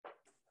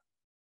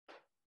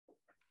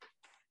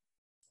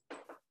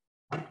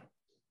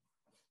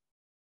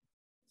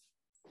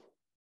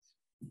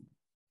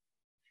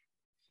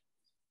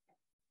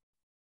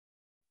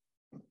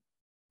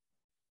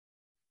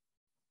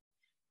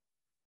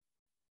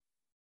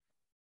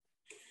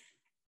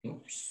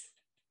 Oops,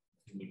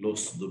 we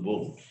lost the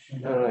ball.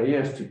 He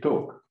has to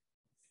talk.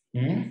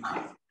 Hmm?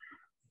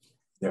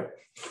 Yeah.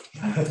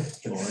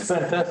 It's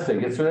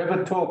fantastic. It's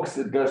whoever talks,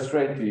 it goes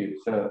straight to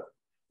you. So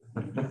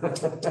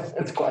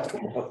it's quite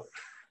cool.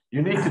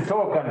 You need to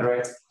talk,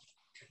 Andrei.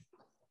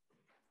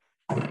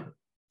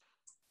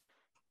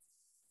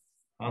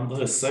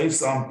 Andrei, say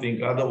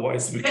something,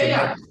 otherwise we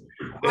Yeah, cannot.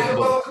 I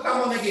will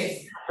come on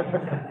again.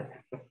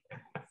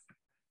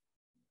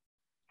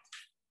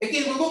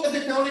 Again, we look at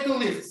the canonical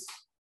lifts.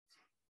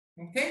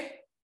 Okay?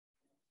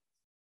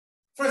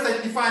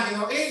 First, if define,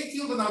 A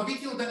tilde, now B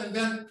tilde, and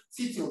then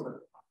C tilde.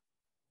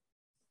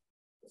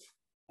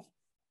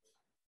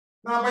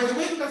 Now, by the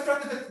way we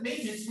constructed that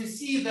matrix, we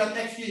see that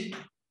actually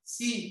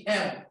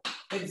Cm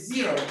at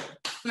 0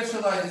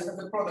 specializes as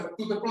a product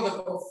to the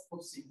product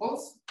of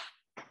symbols.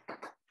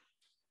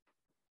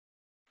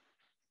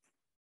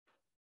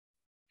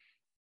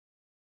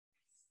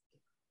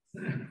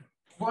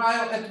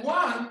 While at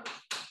 1,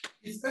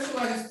 it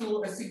specializes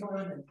to a single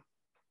element.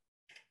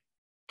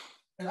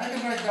 And I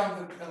can write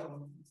down the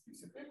element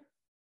explicitly.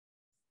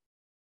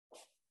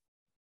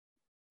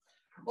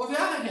 On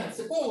the other hand,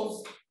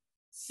 suppose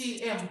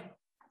Cm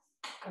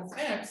of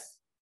x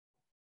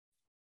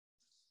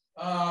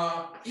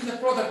is a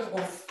product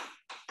of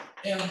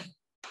n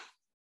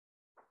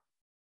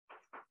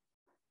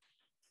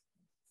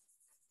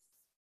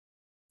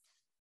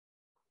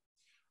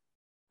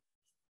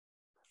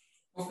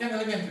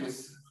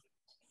elementaries.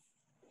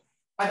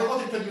 I will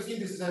not introduce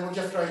indices, I will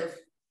just write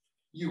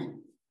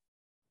U.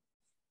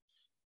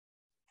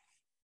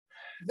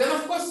 Then,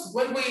 of course,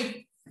 when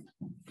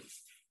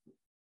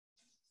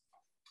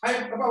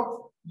I'm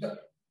about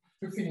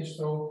to finish,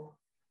 so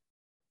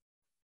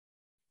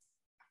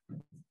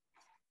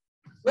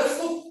let's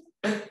look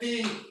at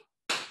the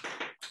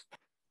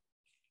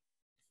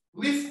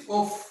list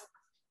of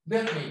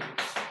that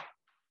matrix.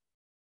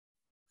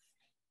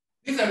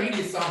 These are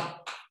really some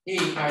A,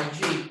 I,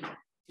 J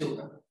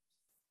tilde.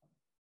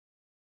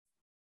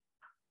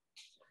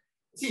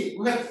 See,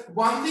 we have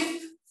one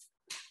lift,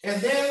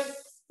 and then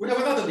we have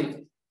another lift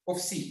of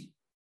C.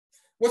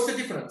 What's the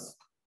difference?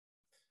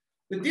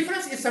 The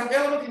difference is some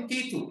element in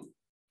K2.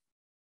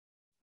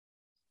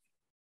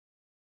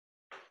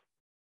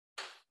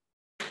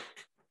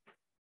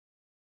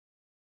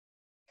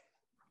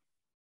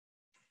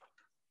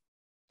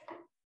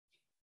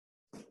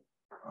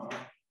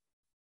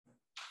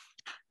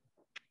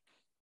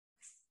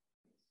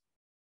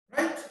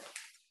 Right?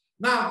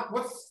 Now,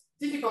 what's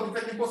difficult, in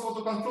fact, impossible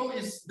to control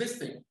is this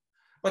thing.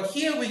 But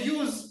here we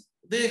use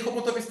the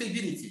homotopy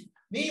stability.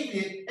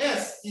 Namely,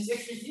 S is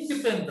actually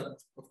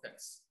independent of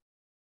X.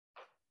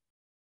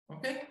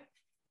 Okay?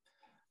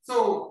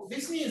 So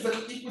this means that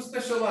if we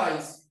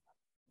specialize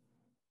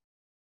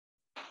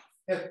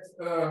at,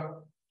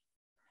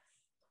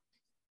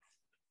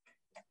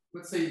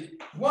 let's say,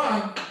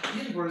 1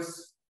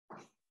 inverse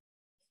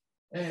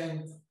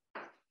and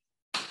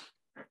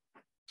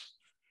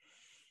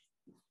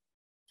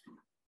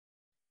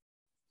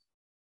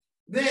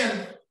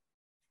then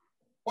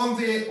on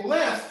the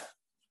left,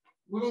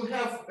 we will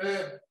have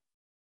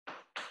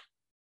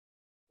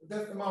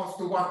that amounts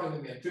to 1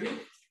 elementary.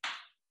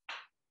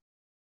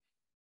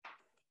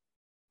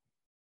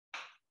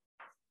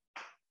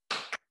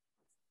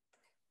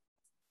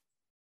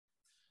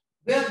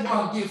 That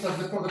one gives us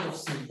the product of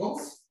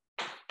symbols.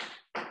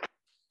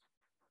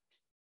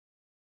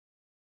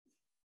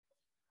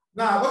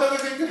 Now, what are we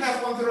going to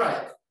have on the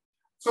right?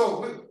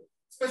 So we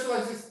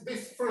specialize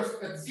this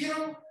first at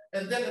 0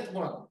 and then at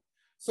 1.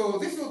 So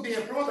this will be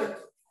a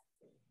product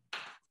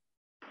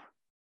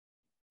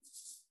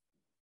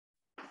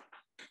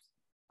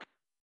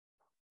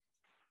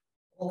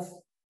of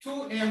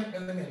 2m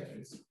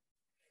elementaries.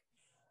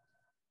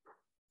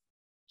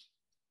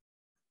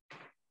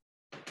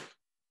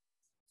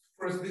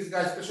 First, this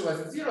guy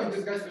specializes at 0 and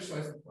this guy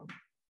specializes at 1.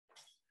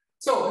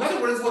 So, in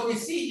other words, what we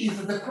see is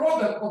that the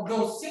product of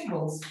those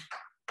symbols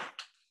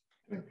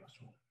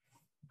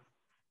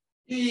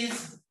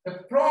is a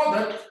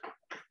product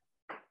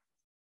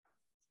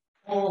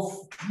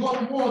of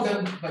not more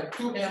than like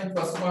 2n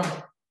plus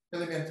 1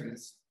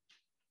 elementaries.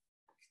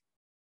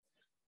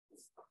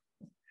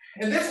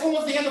 And that's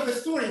almost the end of the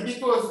story,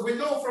 because we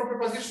know from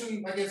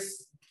proposition, I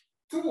guess,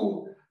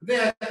 2,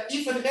 that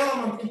if an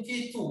element in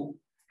K2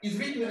 is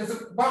written as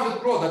a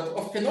bounded product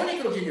of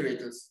canonical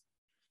generators,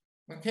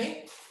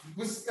 okay,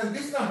 and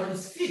this number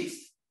is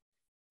fixed,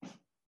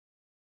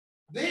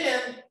 then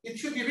it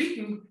should be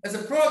written as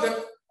a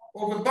product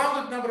of a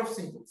bounded number of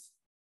symbols.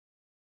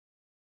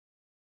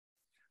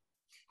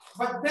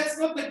 But that's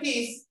not the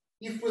case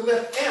if we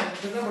let m,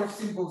 the number of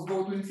symbols,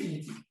 go to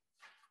infinity.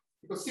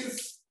 Because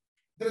since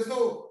there's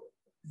no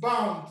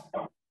bound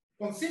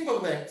on symbol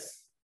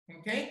lengths,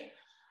 okay,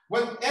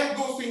 when m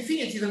goes to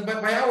infinity, then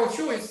by our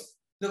choice,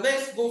 the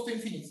length goes to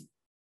infinity.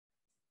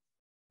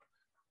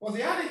 On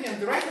the other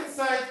hand, the right-hand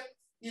side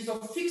is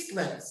of fixed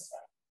lengths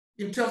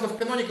in terms of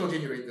canonical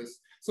generators.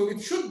 So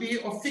it should be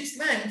of fixed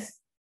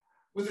lengths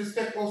with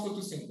respect also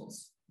to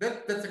symbols.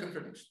 That's a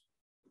contradiction.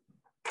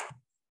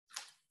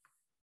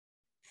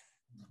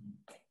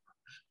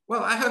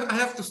 Well, I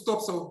have to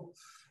stop, so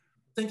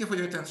thank you for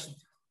your attention.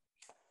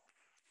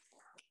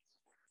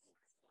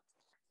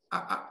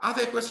 Are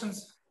there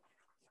questions?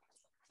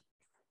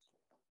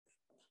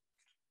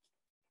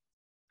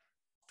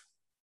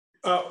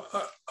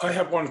 I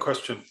have one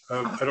question.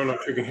 I don't know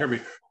if you can hear me.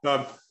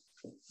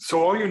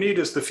 So all you need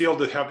is the field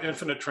to have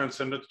infinite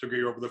transcendence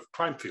degree over the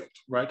prime field,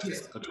 right?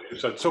 Yes. That's what you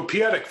said. So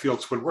p-adic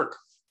fields would work.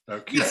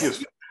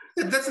 Yes,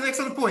 that's an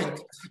excellent point.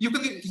 You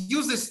can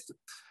use this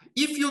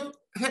if you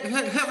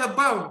have a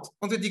bound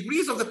on the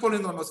degrees of the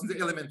polynomials in the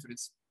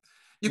elementaries,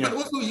 you can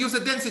also use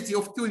the density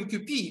of Q and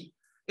QP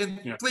and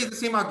play the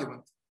same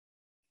argument.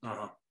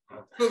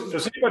 So,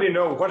 does anybody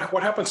know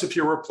what happens if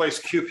you replace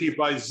QP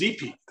by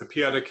ZP, the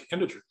p-adic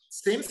integers?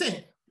 Same thing.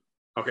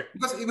 Okay.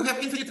 Because we have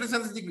infinite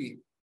transcendent degree.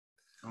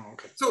 Oh,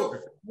 okay. So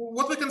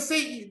what we can say,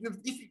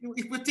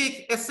 if we take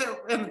SL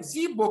and Z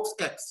box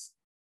X,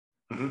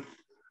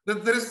 then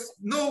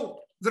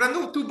there are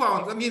no two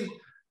bounds. I mean,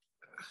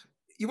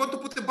 you want to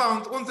put a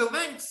bound on the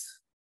lengths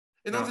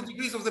and on the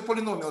degrees of the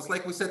polynomials,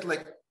 like we said,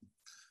 like,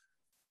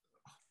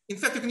 in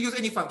fact, you can use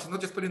any function,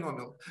 not just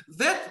polynomial.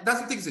 That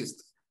doesn't exist.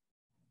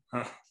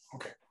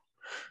 Okay.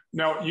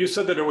 Now, you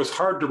said that it was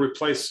hard to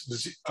replace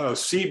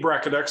C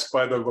bracket X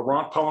by the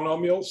Laurent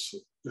polynomials,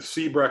 the C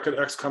bracket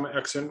X comma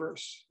X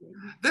inverse.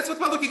 That's what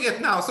we're looking at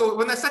now. So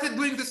when I started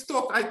doing this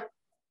talk, I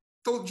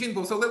told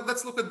Jinbo, so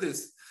let's look at this.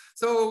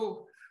 So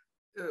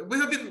we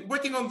have been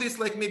working on this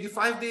like maybe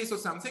 5 days or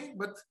something,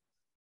 but.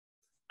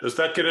 Does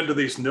that get into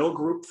these nil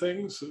group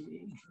things?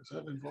 Is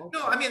that involved?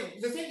 No, I mean,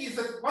 the thing is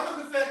that one of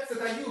the facts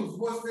that I used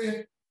was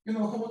the,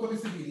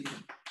 homotopicity.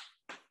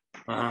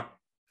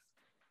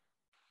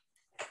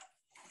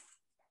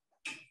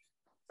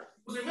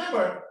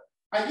 Remember,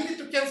 I needed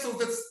to cancel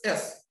this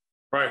S.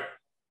 Right.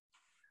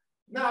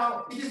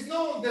 Now, it is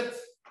known that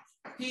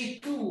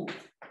P2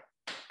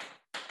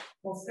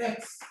 of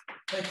X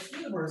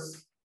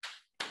inverse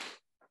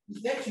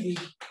is actually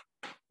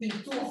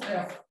P2 of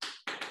F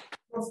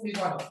plus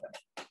P1 of F.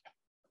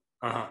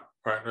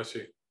 Right, I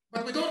see.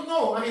 But we don't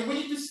know. I mean, we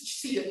need to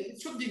see it.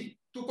 It should be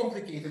too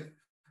complicated.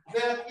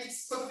 That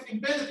it's sort of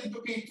embedded into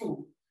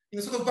P2 in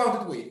a sort of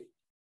bounded way.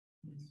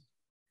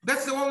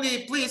 That's the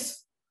only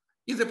place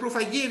in the proof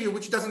I gave you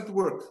which doesn't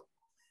work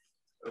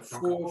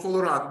for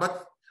Laurent.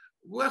 But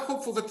we're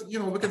hopeful that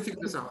we can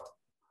figure this out.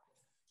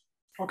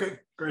 Okay,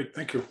 great.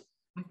 Thank you.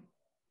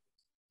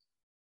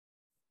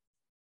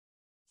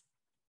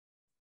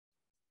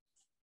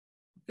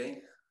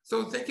 Okay,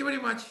 so thank you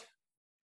very much.